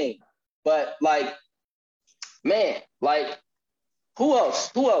that game, but like, man, like, who else?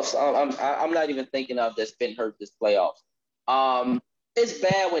 Who else? I'm not even thinking of that's been hurt this playoffs. It's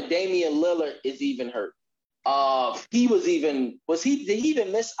bad when Damian Lillard is even hurt. Did he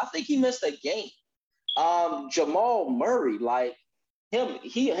even miss? I think he missed a game. Jamal Murray, like him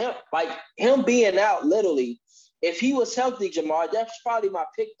being out literally. If he was healthy, Jamar, that's probably my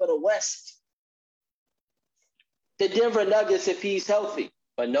pick for the West. The Denver Nuggets, if he's healthy.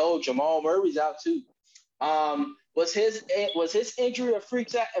 But no, Jamal Murray's out too. Was his injury a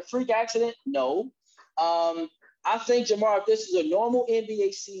freak accident? No. I think, Jamar, if this is a normal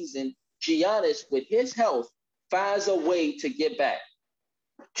NBA season, Giannis, with his health, finds a way to get back.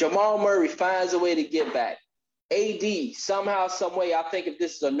 Jamal Murray finds a way to get back. AD, somehow, some way, I think if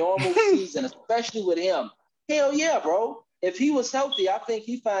this is a normal season, especially with him, hell yeah, bro. If he was healthy, I think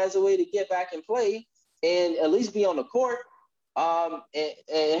he finds a way to get back and play and at least be on the court.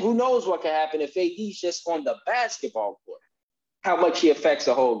 And who knows what can happen if AD's just on the basketball court, how much he affects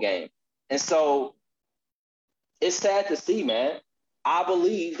the whole game. And so it's sad to see, man. I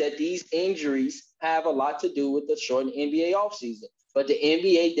believe that these injuries have a lot to do with the shortened NBA offseason. But the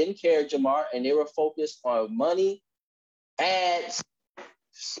NBA didn't care, Jamar, and they were focused on money, ads,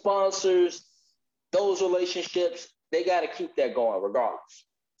 sponsors, those relationships. They got to keep that going regardless.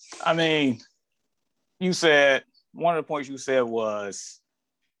 I mean, you said one of the points you said was,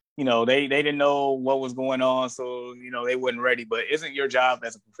 they didn't know what was going on, so, they wasn't ready. But isn't your job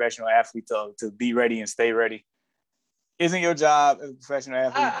as a professional athlete to be ready and stay ready? Isn't your job as a professional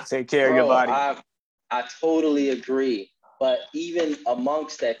athlete to take care of your body? I totally agree. But even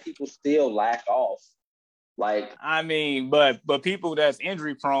amongst that, people still lack off. Like, I mean, but people that's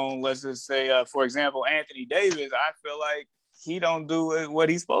injury prone, let's just say, for example, Anthony Davis, I feel like he don't do what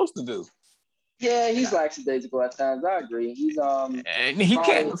he's supposed to do. Yeah, he's lackadaisical at times. I agree. He's and he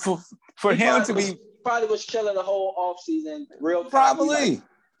can't for him to be probably was chilling the whole offseason. Real time, probably.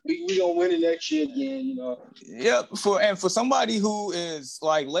 We gonna win it next year again, Yep. For somebody who is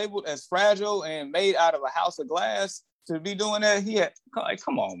like labeled as fragile and made out of a house of glass to be doing that,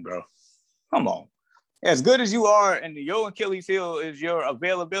 come on, bro. Come on. As good as you are, and your Achilles heel is your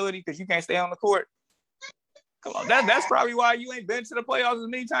availability because you can't stay on the court. Come on, that's probably why you ain't been to the playoffs as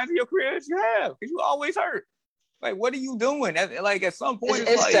many times in your career as you have, because you always hurt. Like, what are you doing? Like, at some point,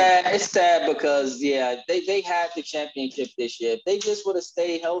 it's sad. It's sad because they had the championship this year. If they just would have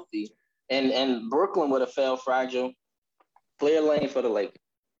stayed healthy, and Brooklyn would have fell fragile. Clear lane for the Lakers.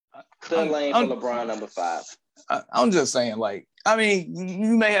 Clear lane for LeBron, number 5. I'm just saying, like, I mean,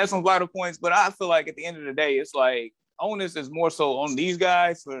 you may have some vital points, but I feel like at the end of the day, it's like onus is more so on these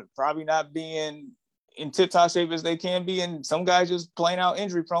guys for probably not being in tip-top shape as they can be, and some guys just plain out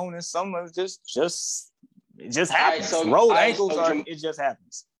injury prone, and some are just it just happens. Rolled ankles it just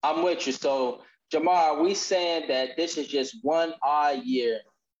happens. I'm with you. So, Jamar, are we saying that this is just one odd year,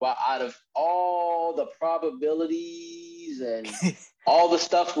 but out of all the probabilities and all the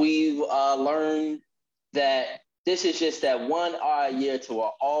stuff we've learned, that this is just that one odd year to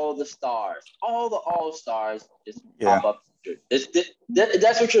where all the stars, all the all-stars just pop up.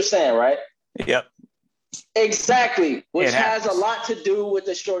 That's what you're saying, right? Yep. Exactly, which has a lot to do with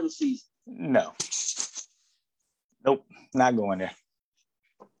the shortened season. No. Nope, not going there.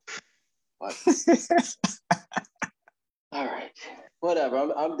 What? All right,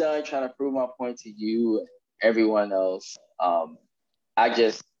 whatever. I'm done trying to prove my point to you and everyone else. I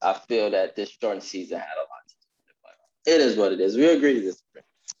feel that this shortened season had a lot to do with it. But it is what it is. We agree to this.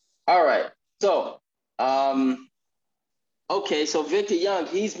 All right. So, okay. So Victor Young,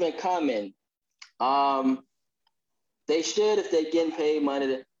 he's been coming. They should, if they're getting paid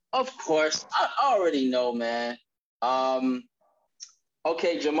money. Of course, I already know, man.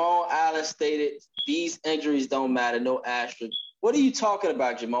 Okay, Jamal Allen stated these injuries don't matter, no asterisk. What are you talking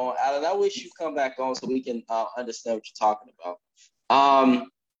about, Jamal Allen? I wish you come back on so we can understand what you're talking about.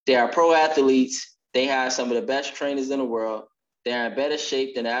 They are pro athletes. They have some of the best trainers in the world. They're in better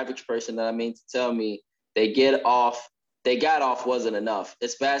shape than the average person. That I mean to tell me they got off wasn't enough.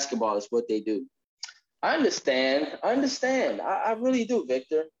 It's basketball. It's what they do. I understand. I really do,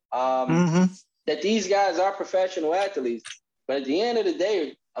 Victor. That these guys are professional athletes. But at the end of the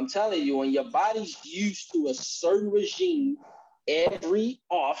day, I'm telling you, when your body's used to a certain regime every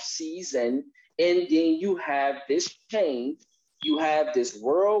off season, and then you have this change. You have this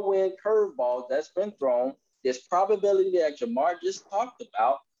whirlwind curveball that's been thrown, this probability that Jamar just talked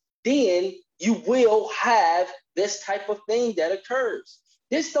about, then you will have this type of thing that occurs.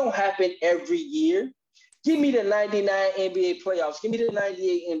 This don't happen every year. Give me the 99 NBA playoffs. Give me the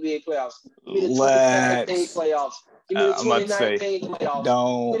 98 NBA playoffs. Give me the 2017 playoffs. Give me the 2019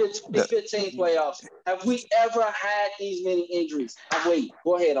 playoffs. Give me the 2015 playoffs. Have we ever had these many injuries? Wait,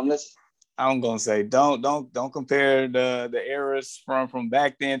 go ahead. I'm listening. I'm gonna say don't compare the eras from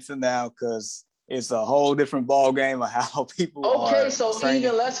back then to now, because it's a whole different ball game of how people are. Okay, so training.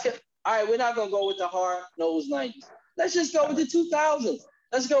 Even let's get all right. We're not gonna go with the hard nosed 90s. Let's just go with the 2000s.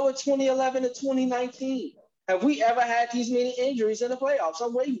 Let's go with 2011 to 2019. Have we ever had these many injuries in the playoffs?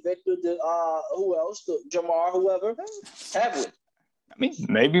 I'm waiting, Victor. Who else? Jamar, whoever. Have we? I mean,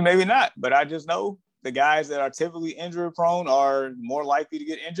 maybe not. But I just know the guys that are typically injury prone are more likely to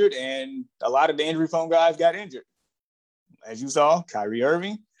get injured, and a lot of the injury prone guys got injured. As you saw, Kyrie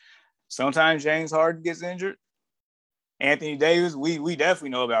Irving. Sometimes James Harden gets injured. Anthony Davis, we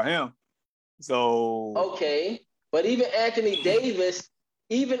definitely know about him. So okay, but even Anthony Davis,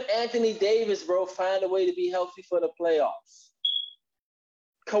 bro, find a way to be healthy for the playoffs.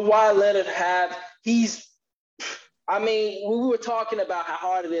 Kawhi Leonard we were talking about how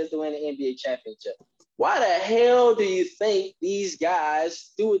hard it is to win an NBA championship. Why the hell do you think these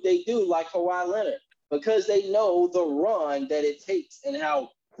guys do what they do, like Kawhi Leonard? Because they know the run that it takes and how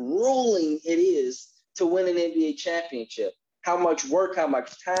grueling it is to win an NBA championship. How much work, how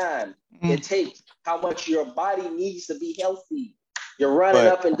much time it takes, how much your body needs to be healthy. You're running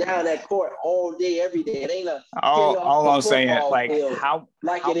up and down that court all day, every day. It ain't all I'm saying, like how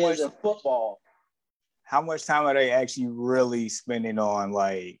it is in football. How much time are they actually really spending on,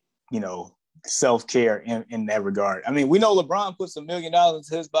 like, self-care in that regard? I mean, we know LeBron puts $1 million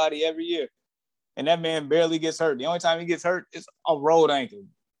into his body every year, and that man barely gets hurt. The only time he gets hurt is a rolled ankle.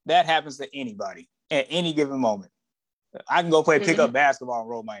 That happens to anybody at any given moment. I can go play pickup basketball and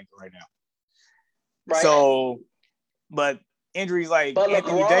roll my ankle right now. Right. So, but injuries like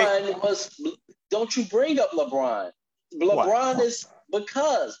Anthony Davis. Don't you bring up LeBron? LeBron is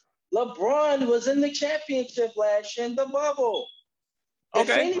because LeBron was in the championship last year in the bubble.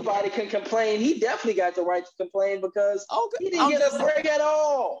 Okay. If anybody can complain, he definitely got the right to complain because he didn't get a break at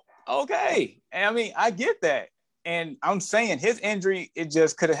all. Okay. And I mean, I get that. And I'm saying his injury, it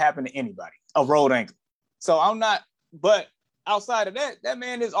just could have happened to anybody, a rolled ankle. So I'm not, but outside of that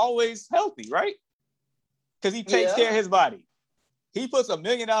man is always healthy, right? Because he takes care of his body. He puts $1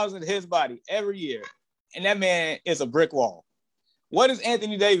 million into his body every year, and that man is a brick wall. What is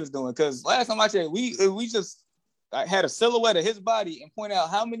Anthony Davis doing? Because last time I checked, we just had a silhouette of his body and point out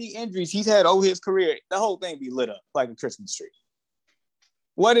how many injuries he's had over his career. The whole thing be lit up like a Christmas tree.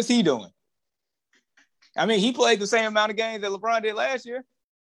 What is he doing? I mean, he played the same amount of games that LeBron did last year.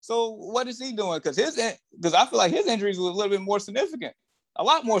 So what is he doing? Because I feel like his injuries were a little bit more significant, a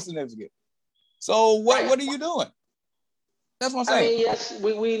lot more significant. So what are you doing? That's what I'm saying. I mean, yes,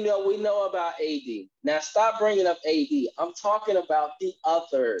 we know about AD. Now stop bringing up AD. I'm talking about the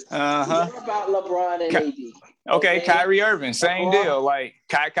others. What about LeBron and AD? Okay, Kyrie Irving, same deal. Like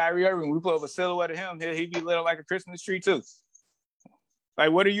Kyrie Irving, we put up a silhouette of him. He'd be lit up like a Christmas tree too.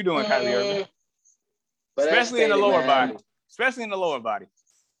 Like, what are you doing, Kyrie Irving? Especially in the lower body. Especially in the lower body.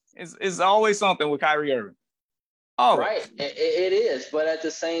 It's always something with Kyrie Irving. Oh, right. It is. But at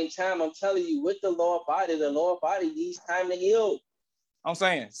the same time, I'm telling you, with the lower body needs time to heal. I'm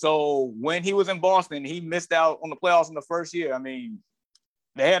saying. So when he was in Boston, he missed out on the playoffs in the first year. I mean,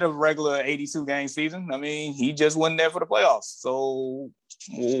 they had a regular 82-game season. I mean, he just wasn't there for the playoffs. So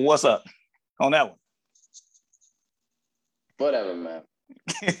what's up on that one? Whatever, man.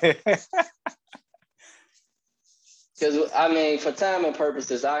 Because, I mean, for time and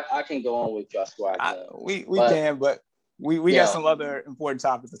purposes, I can go on with Just Squad. We can, but we got some other important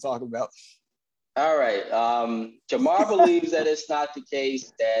topics to talk about. All right. Jamar believes that it's not the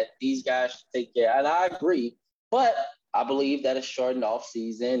case, that these guys should take care. And I agree. But I believe that a shortened off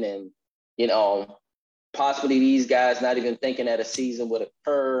season and, possibly these guys not even thinking that a season would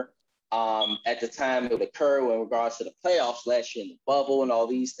occur at the time it would occur in regards to the playoffs last year in the bubble and all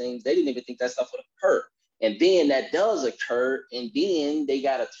these things. They didn't even think that stuff would occur. And then that does occur, and then they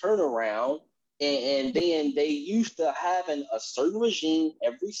got a turnaround, and then they used to having a certain regime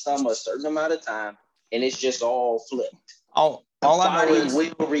every summer, a certain amount of time, and it's just all flipped. The body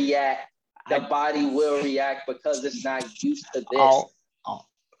will react. The body will react because it's not used to this.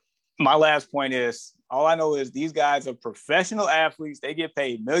 my last point is, all I know is these guys are professional athletes. They get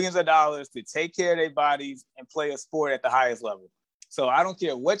paid millions of dollars to take care of their bodies and play a sport at the highest level. So I don't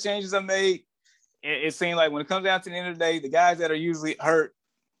care what changes are made. It seems like when it comes down to the end of the day, the guys that are usually hurt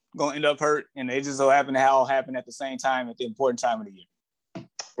going to end up hurt, and they just so happen to all happen at the same time at the important time of the year.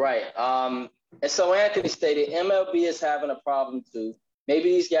 Right. And so Anthony stated MLB is having a problem too. Maybe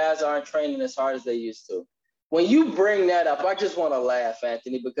these guys aren't training as hard as they used to. When you bring that up, I just want to laugh,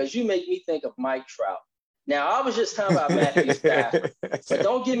 Anthony, because you make me think of Mike Trout. Now, I was just talking about Matthew Stafford, but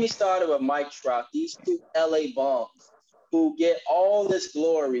don't get me started with Mike Trout. These two LA bums who get all this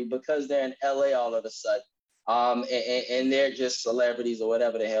glory because they're in LA all of a sudden, and they're just celebrities or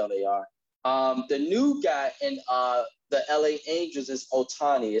whatever the hell they are. The new guy in the LA Angels is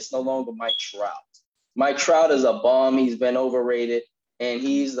Ohtani. It's no longer Mike Trout. Mike Trout is a bum. He's been overrated. And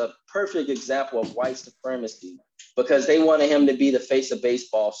he's the perfect example of white supremacy because they wanted him to be the face of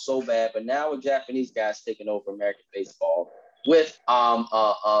baseball so bad. But now with Japanese guys taking over American baseball with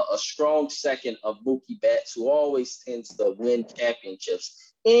a strong second of Mookie Betts, who always tends to win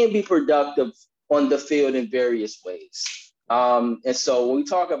championships and be productive on the field in various ways. And so when we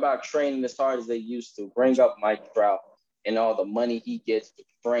talk about training as hard as they used to, bring up Mike Trout and all the money he gets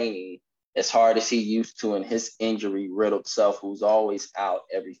for training as hard as he used to in his injury-riddled self, who's always out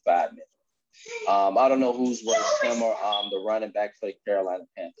every 5 minutes. I don't know who's worse, him or the running back for the Carolina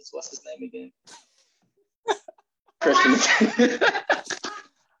Panthers. What's his name again? Christian.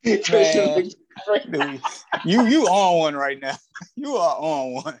 Christian. Dude, you on one right now. You are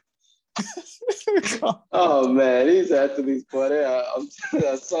on one. Oh man, these athletes, boy,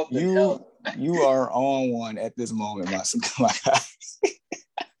 something else. You are on one at this moment, my guy.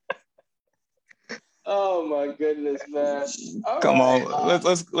 Oh my goodness, man! Come on,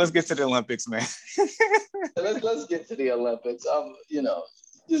 let's get to the Olympics, man. let's get to the Olympics.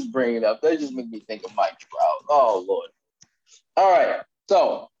 Just bring it up. They just make me think of Mike Trout. Oh Lord! All right,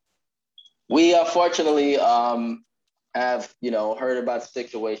 so we unfortunately have heard about the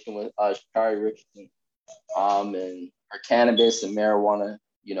situation with Sha'Carri Richardson, and her cannabis and marijuana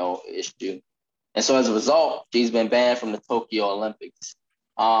issue, and so as a result, she's been banned from the Tokyo Olympics.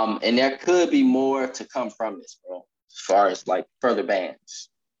 And there could be more to come from this, bro, as far as like further bans.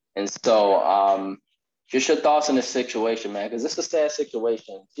 And so just your thoughts on this situation, man, because it's a sad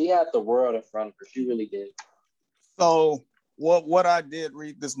situation. She had the world in front of her. She really did. So what I did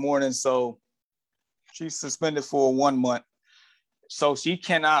read this morning, so she's suspended for 1 month. So she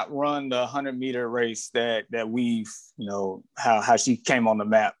cannot run the 100-meter race that we've, how she came on the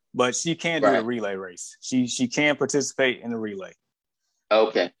map. But she can do the relay race. She can participate in the relay.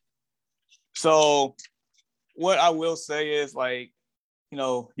 Okay. So what I will say is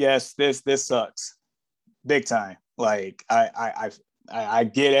yes, this sucks big time. Like I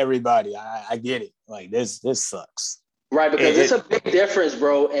get everybody. I get it. Like this sucks. Right. Because it's a big difference,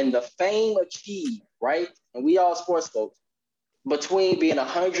 bro. And the fame achieved, right. And we all sports folks between being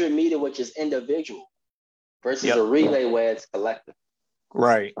 100-meter, which is individual versus a relay where it's collective.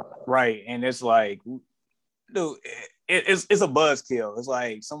 Right. And it's like, dude, it's a buzzkill. It's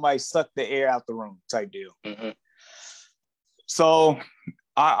like somebody sucked the air out the room type deal. Mm-hmm. So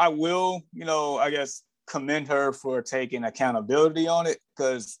I will, I guess commend her for taking accountability on it,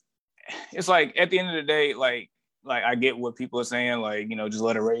 because it's like at the end of the day, like I get what people are saying, just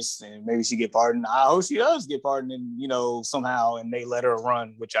let her race and maybe she get pardoned. I hope she does get pardoned and, somehow, and they let her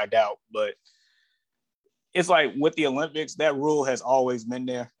run, which I doubt. But it's like with the Olympics, that rule has always been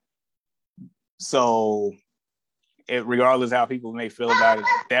there. So regardless how people may feel about it,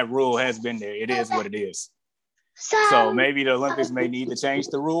 that rule has been there. It is what it is. So maybe the Olympics may need to change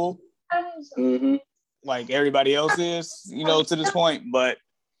the rule, like everybody else is, to this point. But,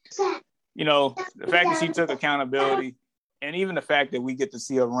 the fact that she took accountability, and even the fact that we get to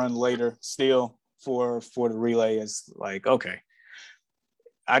see her run later still for the relay is like, okay.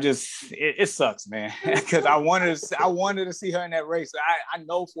 It sucks, man, because I wanted to see her in that race. I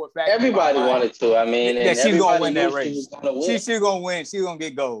know for a fact everybody wanted to. I mean, that she's gonna win that race. She's gonna win. She's gonna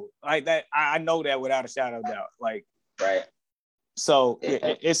get gold. Like that, I know that without a shadow of doubt. Like, right. So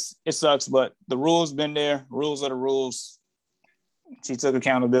it sucks, but the rules been there. Rules are the rules. She took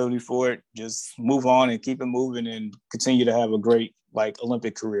accountability for it. Just move on and keep it moving and continue to have a great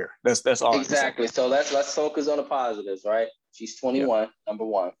Olympic career. That's all. Exactly. So let's focus on the positives, right? She's 21, number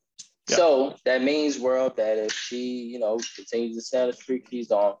one. Yep. So that means, world, that if she, continues to set the streak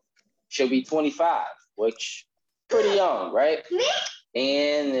she's on, she'll be 25, which pretty young, right?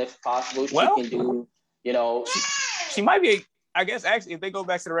 And if possible, she can do, she might be, I guess, actually, if they go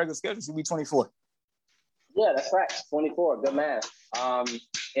back to the regular schedule, she'll be 24. Yeah, that's right. 24. Good math.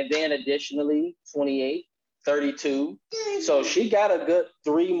 And then additionally, 28, 32. So she got a good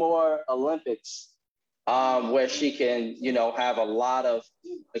 3 more Olympics where she can, have a lot of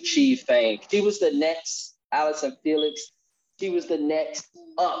achieved fame. She was the next Allison Felix. She was the next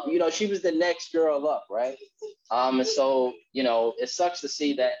up. She was the next girl up, right? And so, it sucks to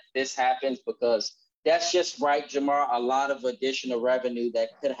see that this happens because that's just right, Jamar. A lot of additional revenue that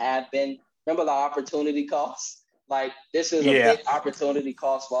could have been. Remember the opportunity cost? Like, this is a big opportunity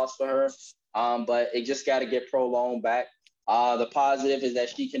cost loss for her. But it just got to get prolonged back. The positive is that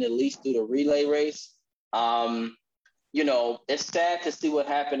she can at least do the relay race. It's sad to see what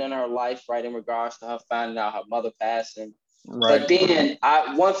happened in her life, right, in regards to her finding out her mother passing. Right. But then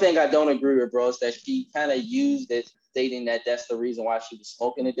one thing I don't agree with, bro, is that she kind of used it, stating that that's the reason why she was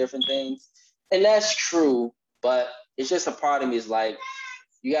smoking and different things. And that's true, but it's just a part of me is like,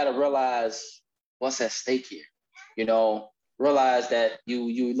 you got to realize what's at stake here. Realize that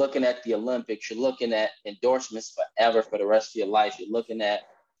you're looking at the Olympics, you're looking at endorsements forever for the rest of your life. You're looking at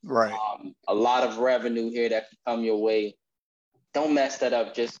a lot of revenue here that can come your way. Don't mess that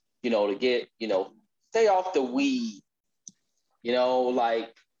up just, to get, stay off the weed.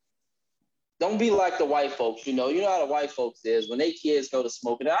 Don't be like the white folks. You know how the white folks is when they kids go to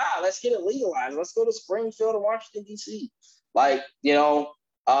smoking. Let's get it legalized. Let's go to Springfield or Washington, D.C. When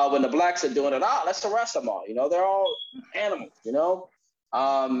the blacks are doing it, let's arrest them all. They're all animals,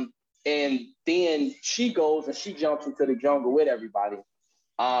 and then she goes and she jumps into the jungle with everybody.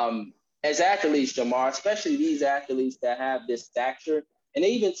 As athletes, Jamar, especially these athletes that have this stature, and they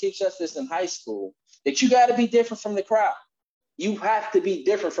even teach us this in high school, that you got to be different from the crowd. You have to be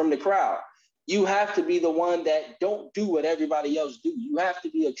different from the crowd. You have to be the one that don't do what everybody else do. You have to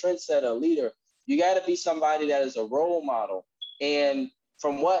be a trendsetter, a leader. You got to be somebody that is a role model. And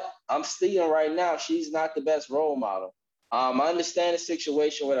from what I'm seeing right now, she's not the best role model. I understand the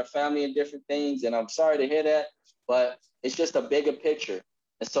situation with her family and different things, and I'm sorry to hear that, but it's just a bigger picture.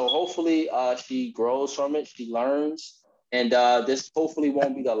 And so hopefully she grows from it, she learns, and this hopefully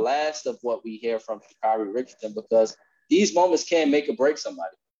won't be the last of what we hear from Sha'Carri Richardson, because these moments can make or break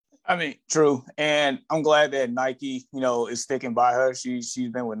somebody. I mean, true. And I'm glad that Nike, is sticking by her. She's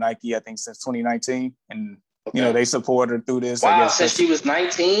been with Nike, I think, since 2019. And, they support her through this. Wow, since she was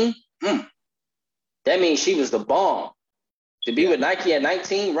 19? That means she was the bomb. To be with Nike at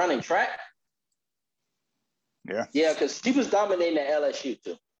 19 running track? Yeah. Yeah, because she was dominating at LSU,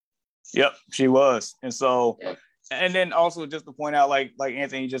 too. Yep, she was. And so... Yeah. And then also just to point out, like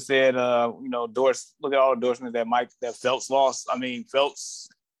Anthony just said, look at all the endorsements that Phelps lost. I mean,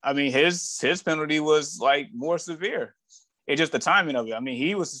 his penalty was like more severe. It's just the timing of it. I mean,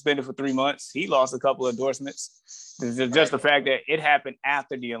 he was suspended for 3 months. He lost a couple of endorsements. Just the fact that it happened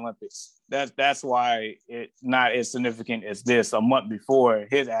after the Olympics. That's why it's not as significant as this a month before.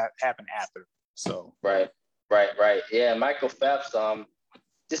 His happened after. So right. Yeah, Michael Phelps.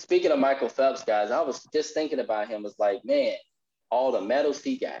 Just speaking of Michael Phelps, guys, I was just thinking about him. It's like, man, all the medals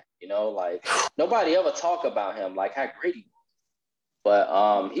he got, like nobody ever talk about him, like how great he was.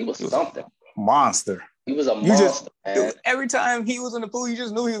 But he was something. Monster. He was a monster, man. Every time he was in the pool, you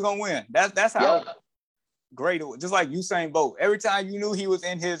just knew he was gonna win. That's how great it was. Just like Usain Bolt. Every time you knew he was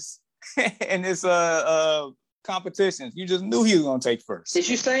in his competitions, you just knew he was gonna take first. Is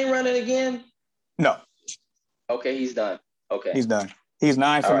Usain running again? No. Okay, he's done. Okay. He's done. He's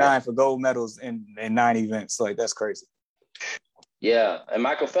 9 for 9 for gold medals in 9 events. Like, that's crazy. Yeah, and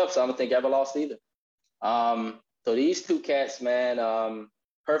Michael Phelps, I don't think ever lost either. So these two cats, man,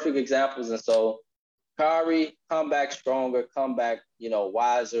 perfect examples. And so Kari, come back stronger, come back,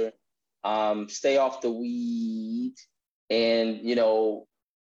 wiser, stay off the weed, and,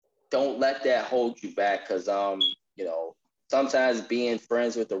 don't let that hold you back, because, sometimes being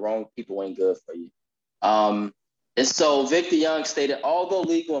friends with the wrong people ain't good for you. And so Victor Young stated, although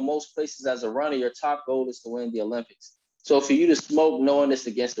legal in most places as a runner, your top goal is to win the Olympics. So for you to smoke knowing it's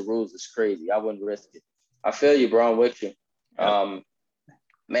against the rules is crazy. I wouldn't risk it. I feel you, bro. I'm with you. Yep.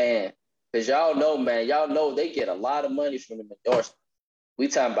 Man, because y'all know they get a lot of money from the endorsement. We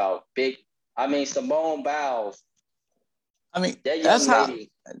talking about big, Simone Biles. That young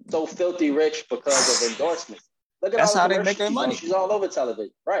lady, so filthy rich because of endorsements. Look at that's how they make their money. She's all over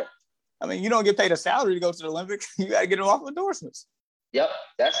television. Right. You don't get paid a salary to go to the Olympics. You got to get them off endorsements. Yep,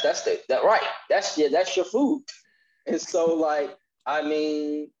 that's right. That's your food. And so,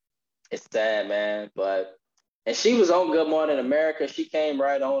 it's sad, man. And she was on Good Morning America. She came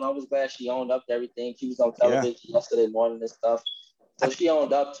right on. I was glad she owned up to everything. She was on television yesterday morning and stuff. So she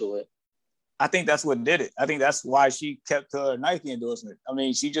owned up to it. I think that's what did it. I think that's why she kept her Nike endorsement. I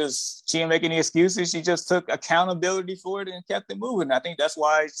mean, she didn't make any excuses. She just took accountability for it and kept it moving. I think that's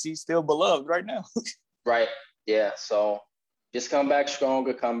why she's still beloved right now. Right. Yeah. So just come back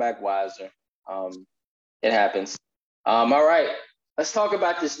stronger, come back wiser. It happens. All right. Let's talk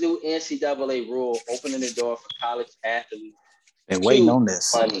about this new NCAA rule opening the door for college athletes. Been waiting on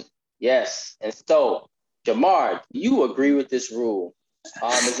this. Money. Yes. And so, Jamar, do you agree with this rule?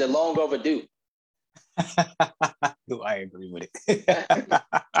 Is it long overdue? Do I agree with it?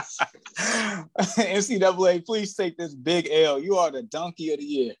 NCAA, please take this big L. You are the donkey of the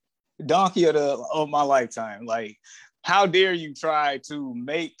year, donkey of my lifetime. Like, how dare you try to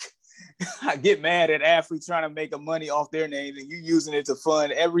get mad at athletes trying to make money off their names and you using it to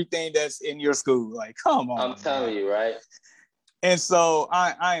fund everything that's in your school? Like, come on. I'm telling you, right? And so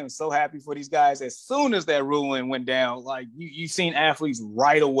I am so happy for these guys. As soon as that ruling went down, like you seen athletes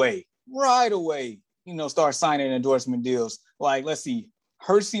right away, start signing endorsement deals. Like, let's see,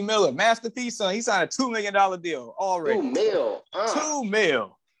 Hershey Miller, Masterpiece son, he signed a $2 million deal already. $2 million.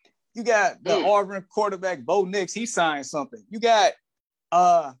 You got the Auburn quarterback, Bo Nix, he signed something. You got,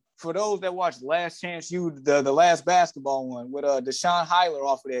 for those that watched Last Chance U, the last basketball one with Deshaun Hyler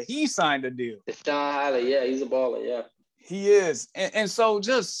off of there, he signed a deal. Deshaun Hyler, yeah, he's a baller, yeah. He is. And so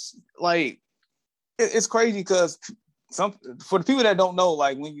just like, it's crazy because for the people that don't know,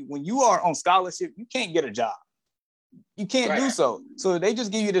 like when you are on scholarship, you can't get a job. You can't do so. So they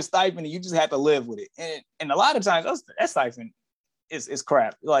just give you this stipend and you just have to live with it. And a lot of times that stipend is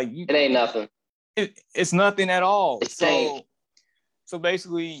crap. Like it ain't nothing. It's nothing at all. It's so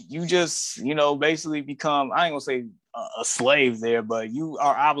basically you just, basically become, I ain't gonna say a slave there, but you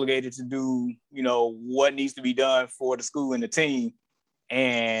are obligated to do, what needs to be done for the school and the team,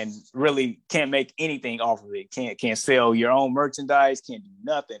 and really can't make anything off of it. Can't sell your own merchandise, can't do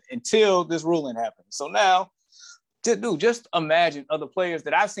nothing until this ruling happens. So now, just imagine other players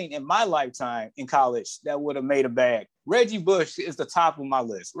that I've seen in my lifetime in college that would have made a bag. Reggie Bush is the top of my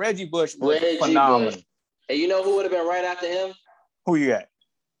list. Reggie Bush was phenomenal. Bush. And you know who would have been right after him? Who you got?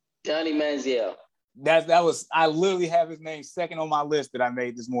 Johnny Manziel. I literally have his name second on my list that I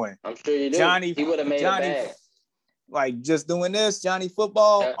made this morning. I'm sure you do. He would have made a bag. Like just doing this, Johnny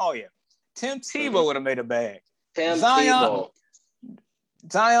Football. Yeah. Oh yeah. Tim Tebow would have made a bag. Zion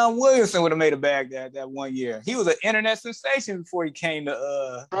Williamson would have made a bag that 1 year. He was an internet sensation before he came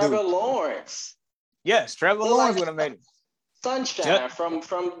to Trevor Lawrence. Yes, Trevor Lawrence would have made it. Sunshine from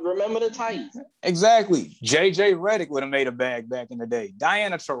Remember the Titans. Exactly. JJ Redick would have made a bag back in the day.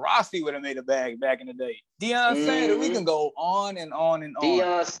 Diana Taurasi would have made a bag back in the day. Deion Sanders. We can go on and on and on.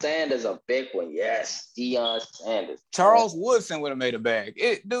 Deion Sanders, a big one. Yes, Deion Sanders. Charles Woodson would have made a bag.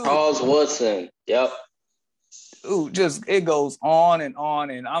 Charles Woodson. Yep. Dude, it goes on,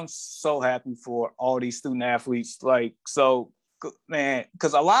 and I'm so happy for all these student athletes. Like, so, man,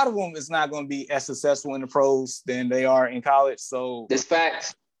 because a lot of them is not going to be as successful in the pros than they are in college. So it's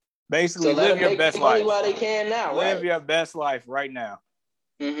facts. Basically, live your best life while they can now. Live your best life right now.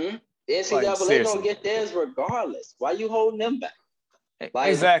 Mm-hmm. The NCAA gonna get theirs regardless. Why you holding them back?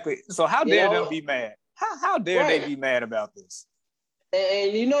 Exactly. So how dare them be mad? How dare they be mad about this?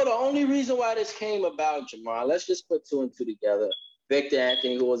 And the only reason why this came about, Jamar, let's just put two and two together. Victor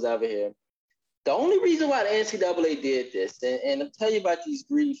Anthony, who was over here. The only reason why the NCAA did this, and I'll tell you about these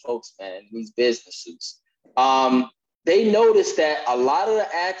greedy folks, man, these businesses. They noticed that a lot of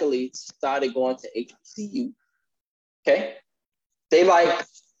the athletes started going to HBCU. Okay? They like,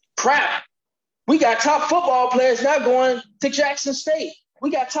 crap, we got top football players now going to Jackson State. We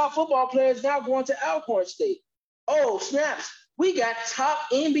got top football players now going to Alcorn State. Oh, snaps. We got top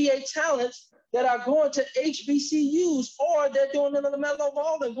NBA talents that are going to HBCUs, or they're doing the LaMelo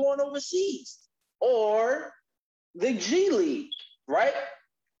Ball and going overseas, or the G League, right?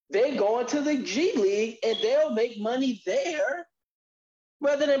 They're going to the G League and they'll make money there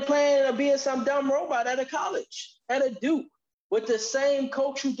rather than playing or being some dumb robot at a college, at a Duke, with the same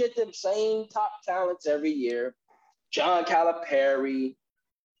coach who get them same top talents every year. John Calipari,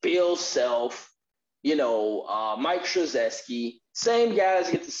 Bill Self, Mike Krzyzewski, same guys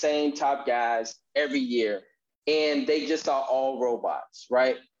get the same top guys every year. And they just are all robots,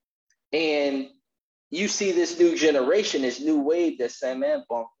 right? And you see this new generation, this new wave that's saying, man,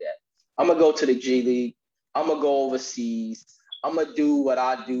 bunk that. I'm going to go to the G League. I'm going to go overseas. I'm going to do what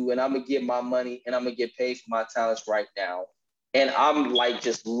I do, and I'm going to get my money, and I'm going to get paid for my talents right now. And I'm like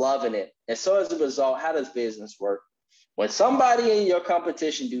just loving it. And so as a result, how does business work? When somebody in your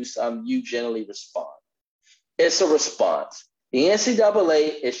competition do something, you generally respond. It's a response. The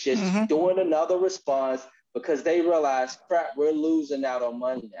NCAA is just doing another response because they realize, crap, we're losing out on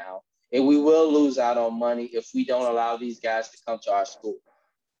money now. and we will lose out on money if we don't allow these guys to come to our school.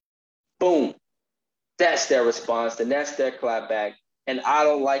 Boom. That's their response, and that's their clapback. And I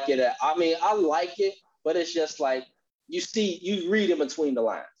don't like it. I mean, I like it, but it's just like you read in between the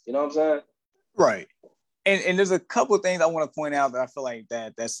lines. You know what I'm saying? Right. And there's a couple of things I want to point out that I feel like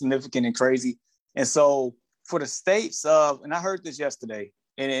that's significant and crazy. And so for the states of, and I heard this yesterday,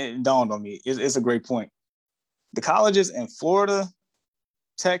 and it dawned on me, it's a great point. The colleges in Florida,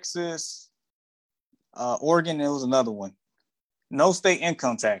 Texas, Oregon, there was another one. No state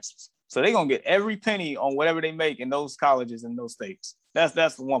income taxes. So they're going to get every penny on whatever they make in those colleges in those states. That's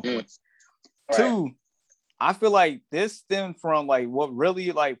the one point. Right. Two, I feel like this stemmed from like what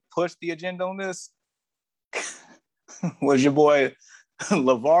really like pushed the agenda on this was your boy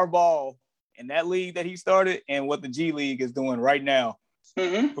LeVar Ball and that league that he started and what the G League is doing right now.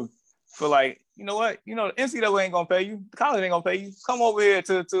 Mm-hmm. For like, you know what? You know, the NCAA ain't going to pay you. The college ain't going to pay you. Come over here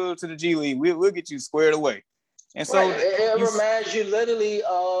to the G League. We'll get you squared away. And so right. It reminds you literally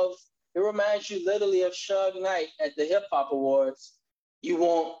of Suge Knight at the Hip Hop Awards. You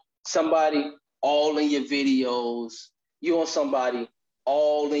want somebody all in your videos. You want somebody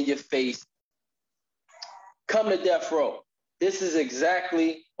all in your face. Come to death row. This is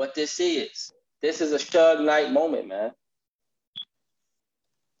exactly what this is. This is a Suge Knight moment, man.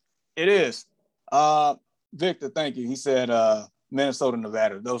 It is. Victor, thank you. He said Minnesota,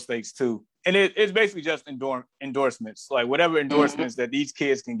 Nevada, those states too. And it's basically just endorsements, like whatever endorsements that these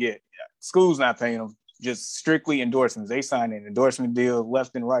kids can get. School's not paying them, just strictly endorsements. They sign an endorsement deal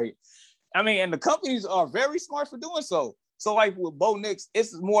left and right. I mean, and the companies are very smart for doing so. So like with Bo Nix,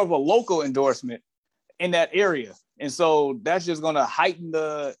 it's more of a local endorsement in that area. And so that's just going to heighten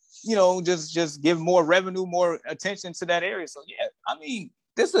the, just give more revenue, more attention to that area. So yeah, I mean,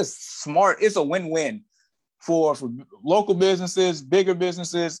 this is smart. It's a win-win for local businesses, bigger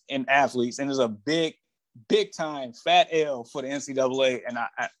businesses, and athletes. And there's a big time fat L for the NCAA. And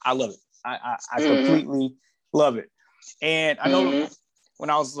I love it. I completely love it. And I know when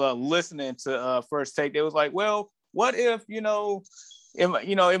I was listening to First Take, they was like, well, what if,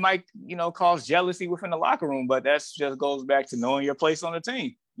 it might, cause jealousy within the locker room, but that's just goes back to knowing your place on the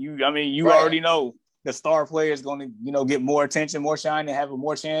team. You right. Already know the star player is going to, get more attention, more shine, and have a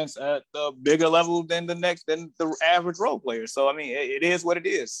more chance at the bigger level than the average role player. So, I mean, it is what it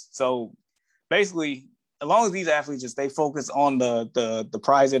is. So basically, as long as these athletes just stay focused on the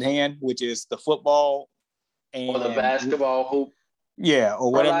prize at hand, which is the football or the basketball hoop. Yeah,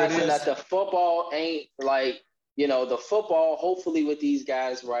 or whatever realizing it is. That the football ain't like, the football, hopefully with these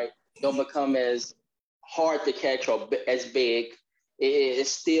guys, right, don't become as hard to catch or as big. It's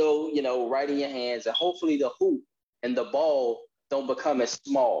still, right in your hands. And hopefully the hoop and the ball don't become as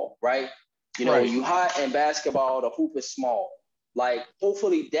small, right? Right. You hot in basketball, the hoop is small. Like,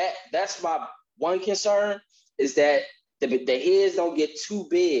 hopefully that's my one concern is that the heads don't get too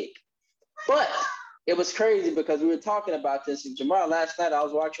big. But it was crazy because we were talking about this. And Jamar, last night I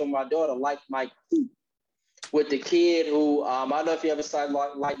was watching my daughter Like Mike 2 with the kid who, I don't know if you ever saw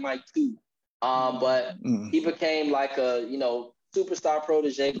Like Mike 2, but he became like a, superstar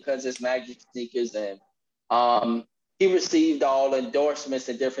protege because of his Magic sneakers. And he received all endorsements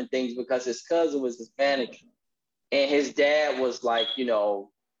and different things because his cousin was his manager. And his dad was like, we're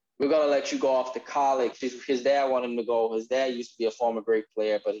going to let you go off to college. His dad wanted him to go. His dad used to be a former great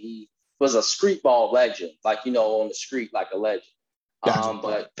player, but he was a street ball legend, like, on the street, like a legend. Gotcha.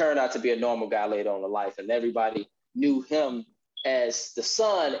 But turned out to be a normal guy later on in life. And everybody knew him as the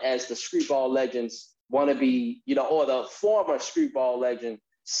son, as the street ball legends want to be, or the former street ball legend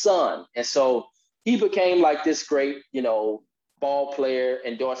son. And so he became like this great, ball player,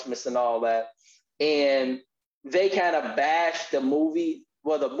 endorsements and all that. And they kind of bashed the movie.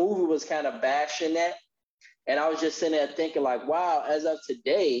 Well, the movie was kind of bashing that. And I was just sitting there thinking like, wow, as of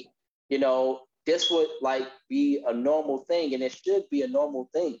today, this would like be a normal thing, and it should be a normal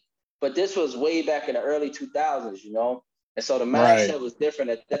thing. But this was way back in the early 2000s, And so the mindset was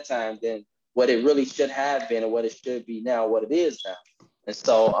different at that time than what it really should have been and what it should be now, what it is now. And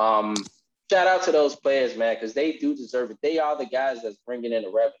so shout out to those players, man, because they do deserve it. They are the guys that's bringing in the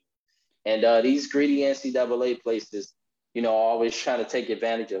revenue. And these greedy NCAA places, always trying to take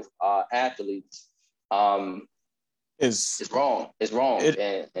advantage of athletes. It's wrong. It's wrong.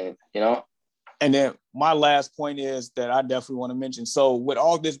 And then my last point is that I definitely want to mention. So with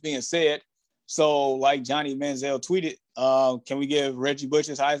all this being said, so like Johnny Manziel tweeted, can we give Reggie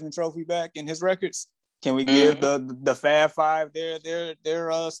Bush's Heisman Trophy back in his records? Can we give the Fab Five their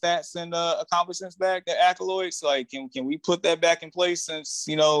stats and accomplishments back, their accolades? Like, can we put that back in place since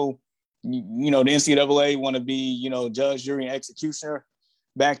the NCAA want to be judge, jury, and executioner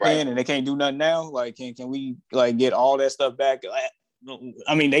back then, and they can't do nothing now? Like, can we like get all that stuff back?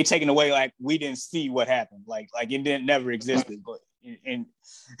 I mean, they taken away like we didn't see what happened. Like it didn't never existed, but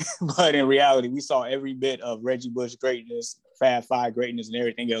but in reality, we saw every bit of Reggie Bush greatness, Fab Five greatness, and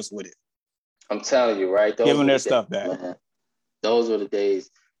everything else with it. I'm telling you, right? Give them their stuff back. Man. Those were the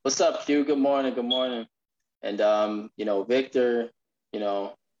days. What's up, Q? Good morning. Good morning. And Victor,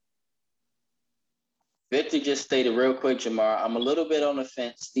 Victor just stated real quick, Jamar, I'm a little bit on the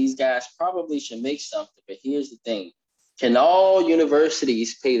fence. These guys probably should make something, but here's the thing. Can all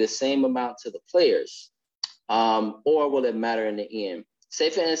universities pay the same amount to the players? Or will it matter in the end? Say,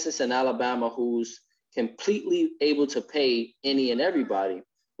 for instance, in Alabama, who's completely able to pay any and everybody,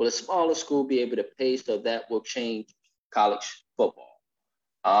 will a smaller school be able to pay, so that will change college football?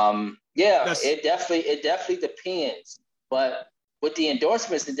 It definitely depends. But with the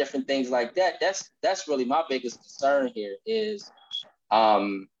endorsements and different things like that, that's really my biggest concern here is,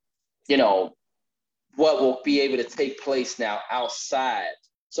 what will be able to take place now outside.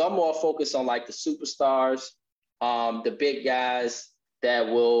 So I'm more focused on like the superstars, the big guys that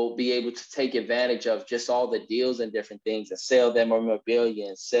will be able to take advantage of just all the deals and different things and sell their memorabilia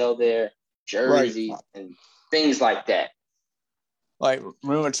and sell their jerseys and things like that. Like,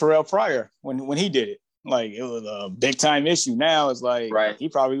 remember Terrell Pryor when he did it? Like, it was a big time issue. Now it's like, he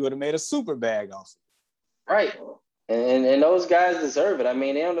probably would have made a super bag off it. Right. And those guys deserve it. I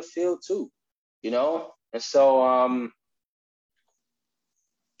mean, they're on the field too, And so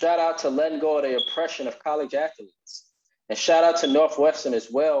shout out to letting go of the oppression of college athletes. And shout out to Northwestern as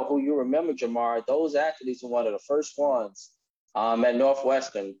well, who, you remember, Jamar, those athletes were one of the first ones at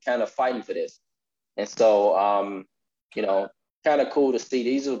Northwestern kind of fighting for this. And so, kind of cool to see.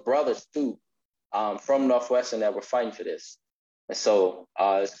 These are brothers too, from Northwestern that were fighting for this. And so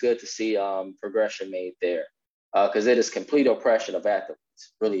it's good to see progression made there, because it is complete oppression of athletes.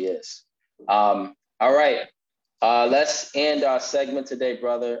 It really is. All right. Let's end our segment today,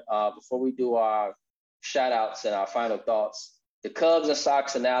 brother. Before we do our shout outs and our final thoughts, the Cubs and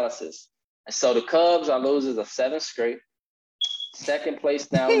Sox analysis. And so the Cubs are losers of 7 straight, second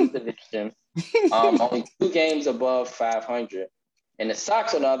place now in the division, only 2 games above 500. And the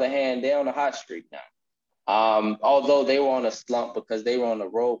Sox, on the other hand, they're on a hot streak now. Although they were on a slump because they were on the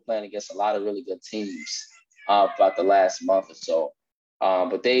road playing against a lot of really good teams about the last month or so.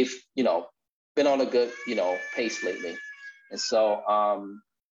 But they've, been on a good, pace lately. And so,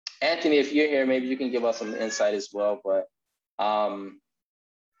 Anthony, if you're here, maybe you can give us some insight as well. But, as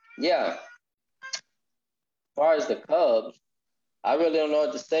far as the Cubs, I really don't know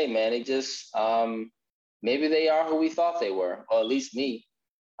what to say, man. They just, maybe they are who we thought they were, or at least me.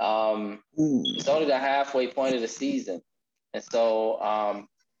 It's only the halfway point of the season. And so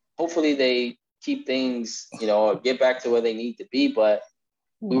hopefully they keep things, or get back to where they need to be. But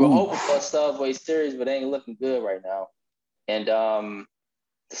we were hoping for a Subway Series, but they ain't looking good right now. And the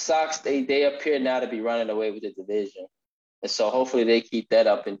Sox, they appear now to be running away with the division. And so hopefully they keep that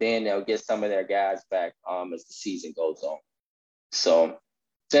up, and then they'll get some of their guys back as the season goes on. So,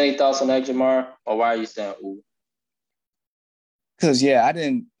 any thoughts on that, Jamar? Or why are you saying ooh? Because I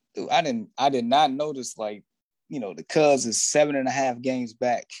did not notice, like, the Cubs is 7.5 games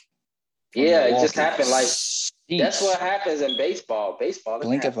back. Yeah, it just happened. Like, that's what happens in baseball.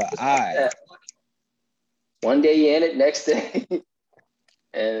 Blink of an eye. Like one day you're in it, next day.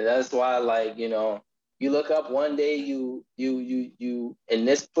 And that's why, like, you look up one day you in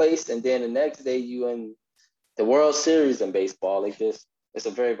this place, and then the next day you in the World Series in baseball. It's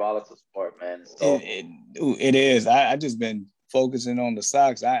a very volatile sport, man. So it is. I just been focusing on the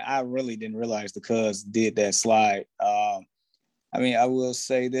Sox. I really didn't realize the Cubs did that slide. I mean, I will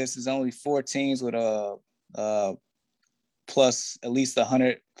say this is only 4 teams with a plus at least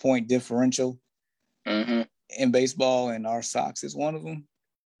 100-point differential in baseball, and our Sox is one of them.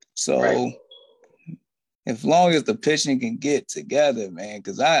 So as long as the pitching can get together, man,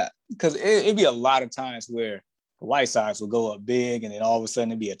 because it'd be a lot of times where the White Sox will go up big, and then all of a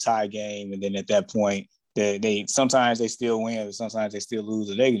sudden it'd be a tie game, and then at that point, they sometimes they still win, but sometimes they still lose,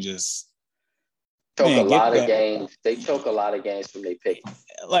 and they can just choke a lot of games. They choke a lot of games from their pick.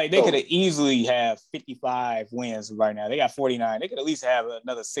 Like, they could have easily have 55 wins right now. They got 49. They could at least have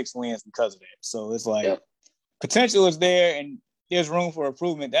another 6 wins because of that. So it's like potential is there, and there's room for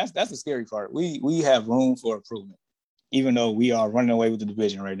improvement. That's the scary part. We have room for improvement, even though we are running away with the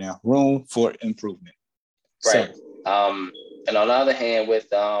division right now. Room for improvement. Right. So, and on the other hand, with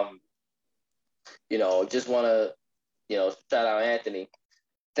just want to shout out Anthony.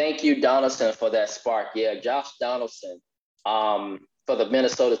 Thank you, Donaldson, for that spark. Yeah, Josh Donaldson, for the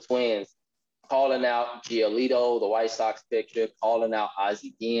Minnesota Twins. calling out Giolito, the White Sox pitcher, calling out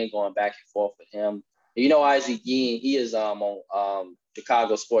Ozzie Guillen, going back and forth with him. You know, Ozzie Guillen, he is on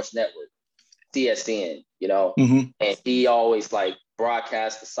Chicago Sports Network, CSN, you know, and he always like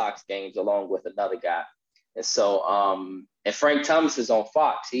broadcasts the Sox games along with another guy. And so, and Frank Thomas is on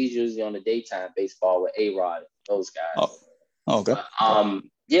Fox. He's usually on the daytime baseball with A-Rod and those guys. Oh, okay. But,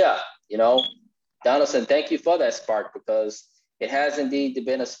 yeah, you know, Donaldson, thank you for that spark, because it has indeed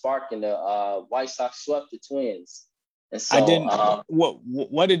been a spark, and the White Sox swept the Twins. And so, I didn't.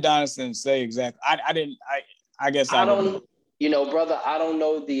 What did Donaldson say exactly? I didn't. I guess I don't. You know, brother, I don't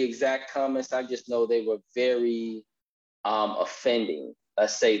know the exact comments. I just know they were very offending.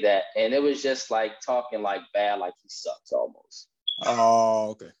 Let's say that, and it was just like talking like bad, like he sucks almost. Oh,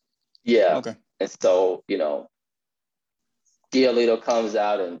 okay. Yeah. Okay. And so, you know, Giolito comes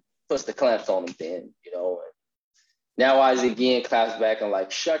out and puts the clamps on him then, you know. And now Ozzie Guillen claps back and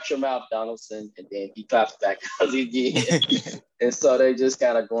like, shut your mouth, Donaldson. And then he claps back at Ozzie Guillen. And so they just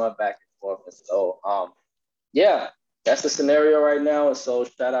kind of going back and forth. And so, yeah, that's the scenario right now. And so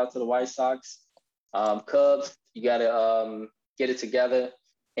shout out to the White Sox. Cubs, you got to get it together.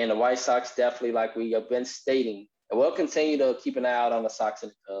 And the White Sox definitely, like we have been stating, and we'll continue to keep an eye out on the Sox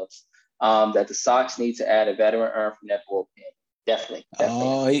and the Cubs, that the Sox need to add a veteran arm from that bullpen. Definitely.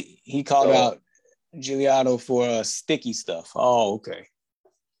 Oh, he called out Giuliano for sticky stuff. Oh, okay.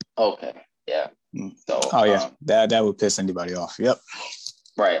 Okay, yeah. So, yeah, that would piss anybody off. Yep.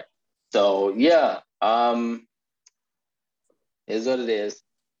 Right. So, yeah, is what it is.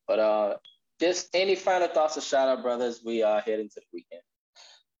 But just any final thoughts or shout out, brothers? We are heading to the weekend.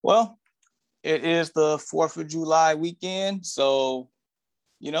 Well, it is the 4th of July weekend, so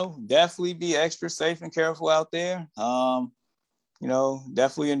you know, definitely be extra safe and careful out there. You know,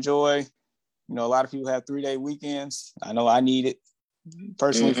 definitely enjoy. You know, a lot of people have 3-day weekends. I know I need it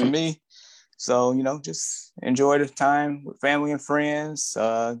personally for me. So, you know, just enjoy the time with family and friends,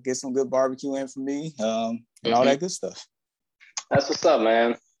 get some good barbecue in for me, and all that good stuff. That's what's up,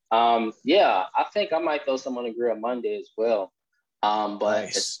 man. Yeah, I think I might throw some on the grill Monday as well. But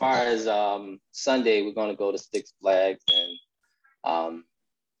nice. As far as Sunday, we're going to go to Six Flags, and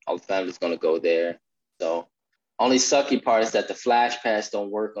all the family's going to go there. So only sucky part is that the Flash Pass don't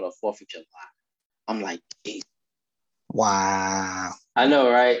work on the 4th of July. I'm like, geez. Wow. I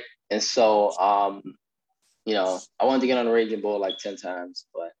know, right? And so, you know, I wanted to get on the Raging Bull like 10 times,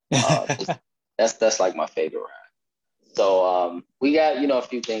 but that's like my favorite ride. So we got, you know, a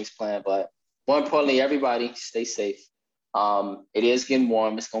few things planned, but more importantly, everybody stay safe. It is getting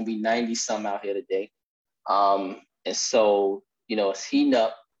warm. It's going to be 90 some out here today. And so, you know, it's heating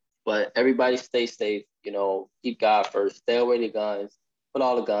up, but everybody stay safe, you know, keep God first, stay away the guns, put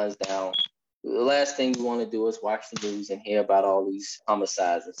all the guns down. The last thing we want to do is watch the news and hear about all these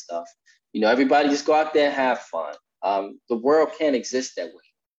homicides and stuff. You know, everybody just go out there and have fun. The world can't exist that way.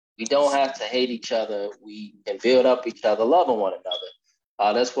 We don't have to hate each other. We can build up each other, loving one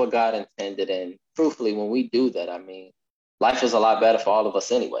another. That's what God intended. And truthfully, when we do that, I mean, life is a lot better for all of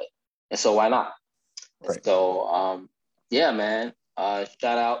us anyway. And so why not? Right. So, yeah, man,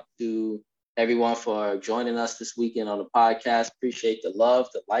 shout out to everyone for joining us this weekend on the podcast. Appreciate the love.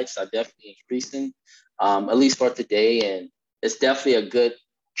 The likes are definitely increasing, at least for today. And it's definitely a good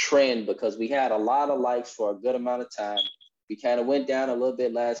trend because we had a lot of likes for a good amount of time. We kind of went down a little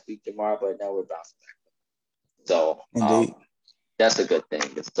bit last week, Jamar, but now we're bouncing back. So that's a good thing.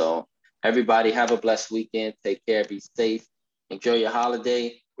 So everybody have a blessed weekend. Take care. Be safe. Enjoy your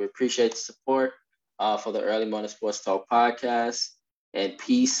holiday. We appreciate the support for the Early Morning Sports Talk podcast. And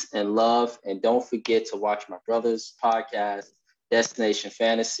peace and love. And don't forget to watch my brother's podcast, Destination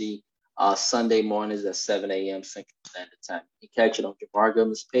Fantasy, Sunday mornings at 7 a.m. Central Standard Time. You can catch it on Jamar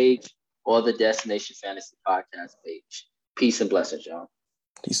Goodman's page or the Destination Fantasy podcast page. Peace and blessings, y'all.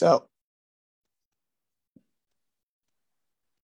 Peace out.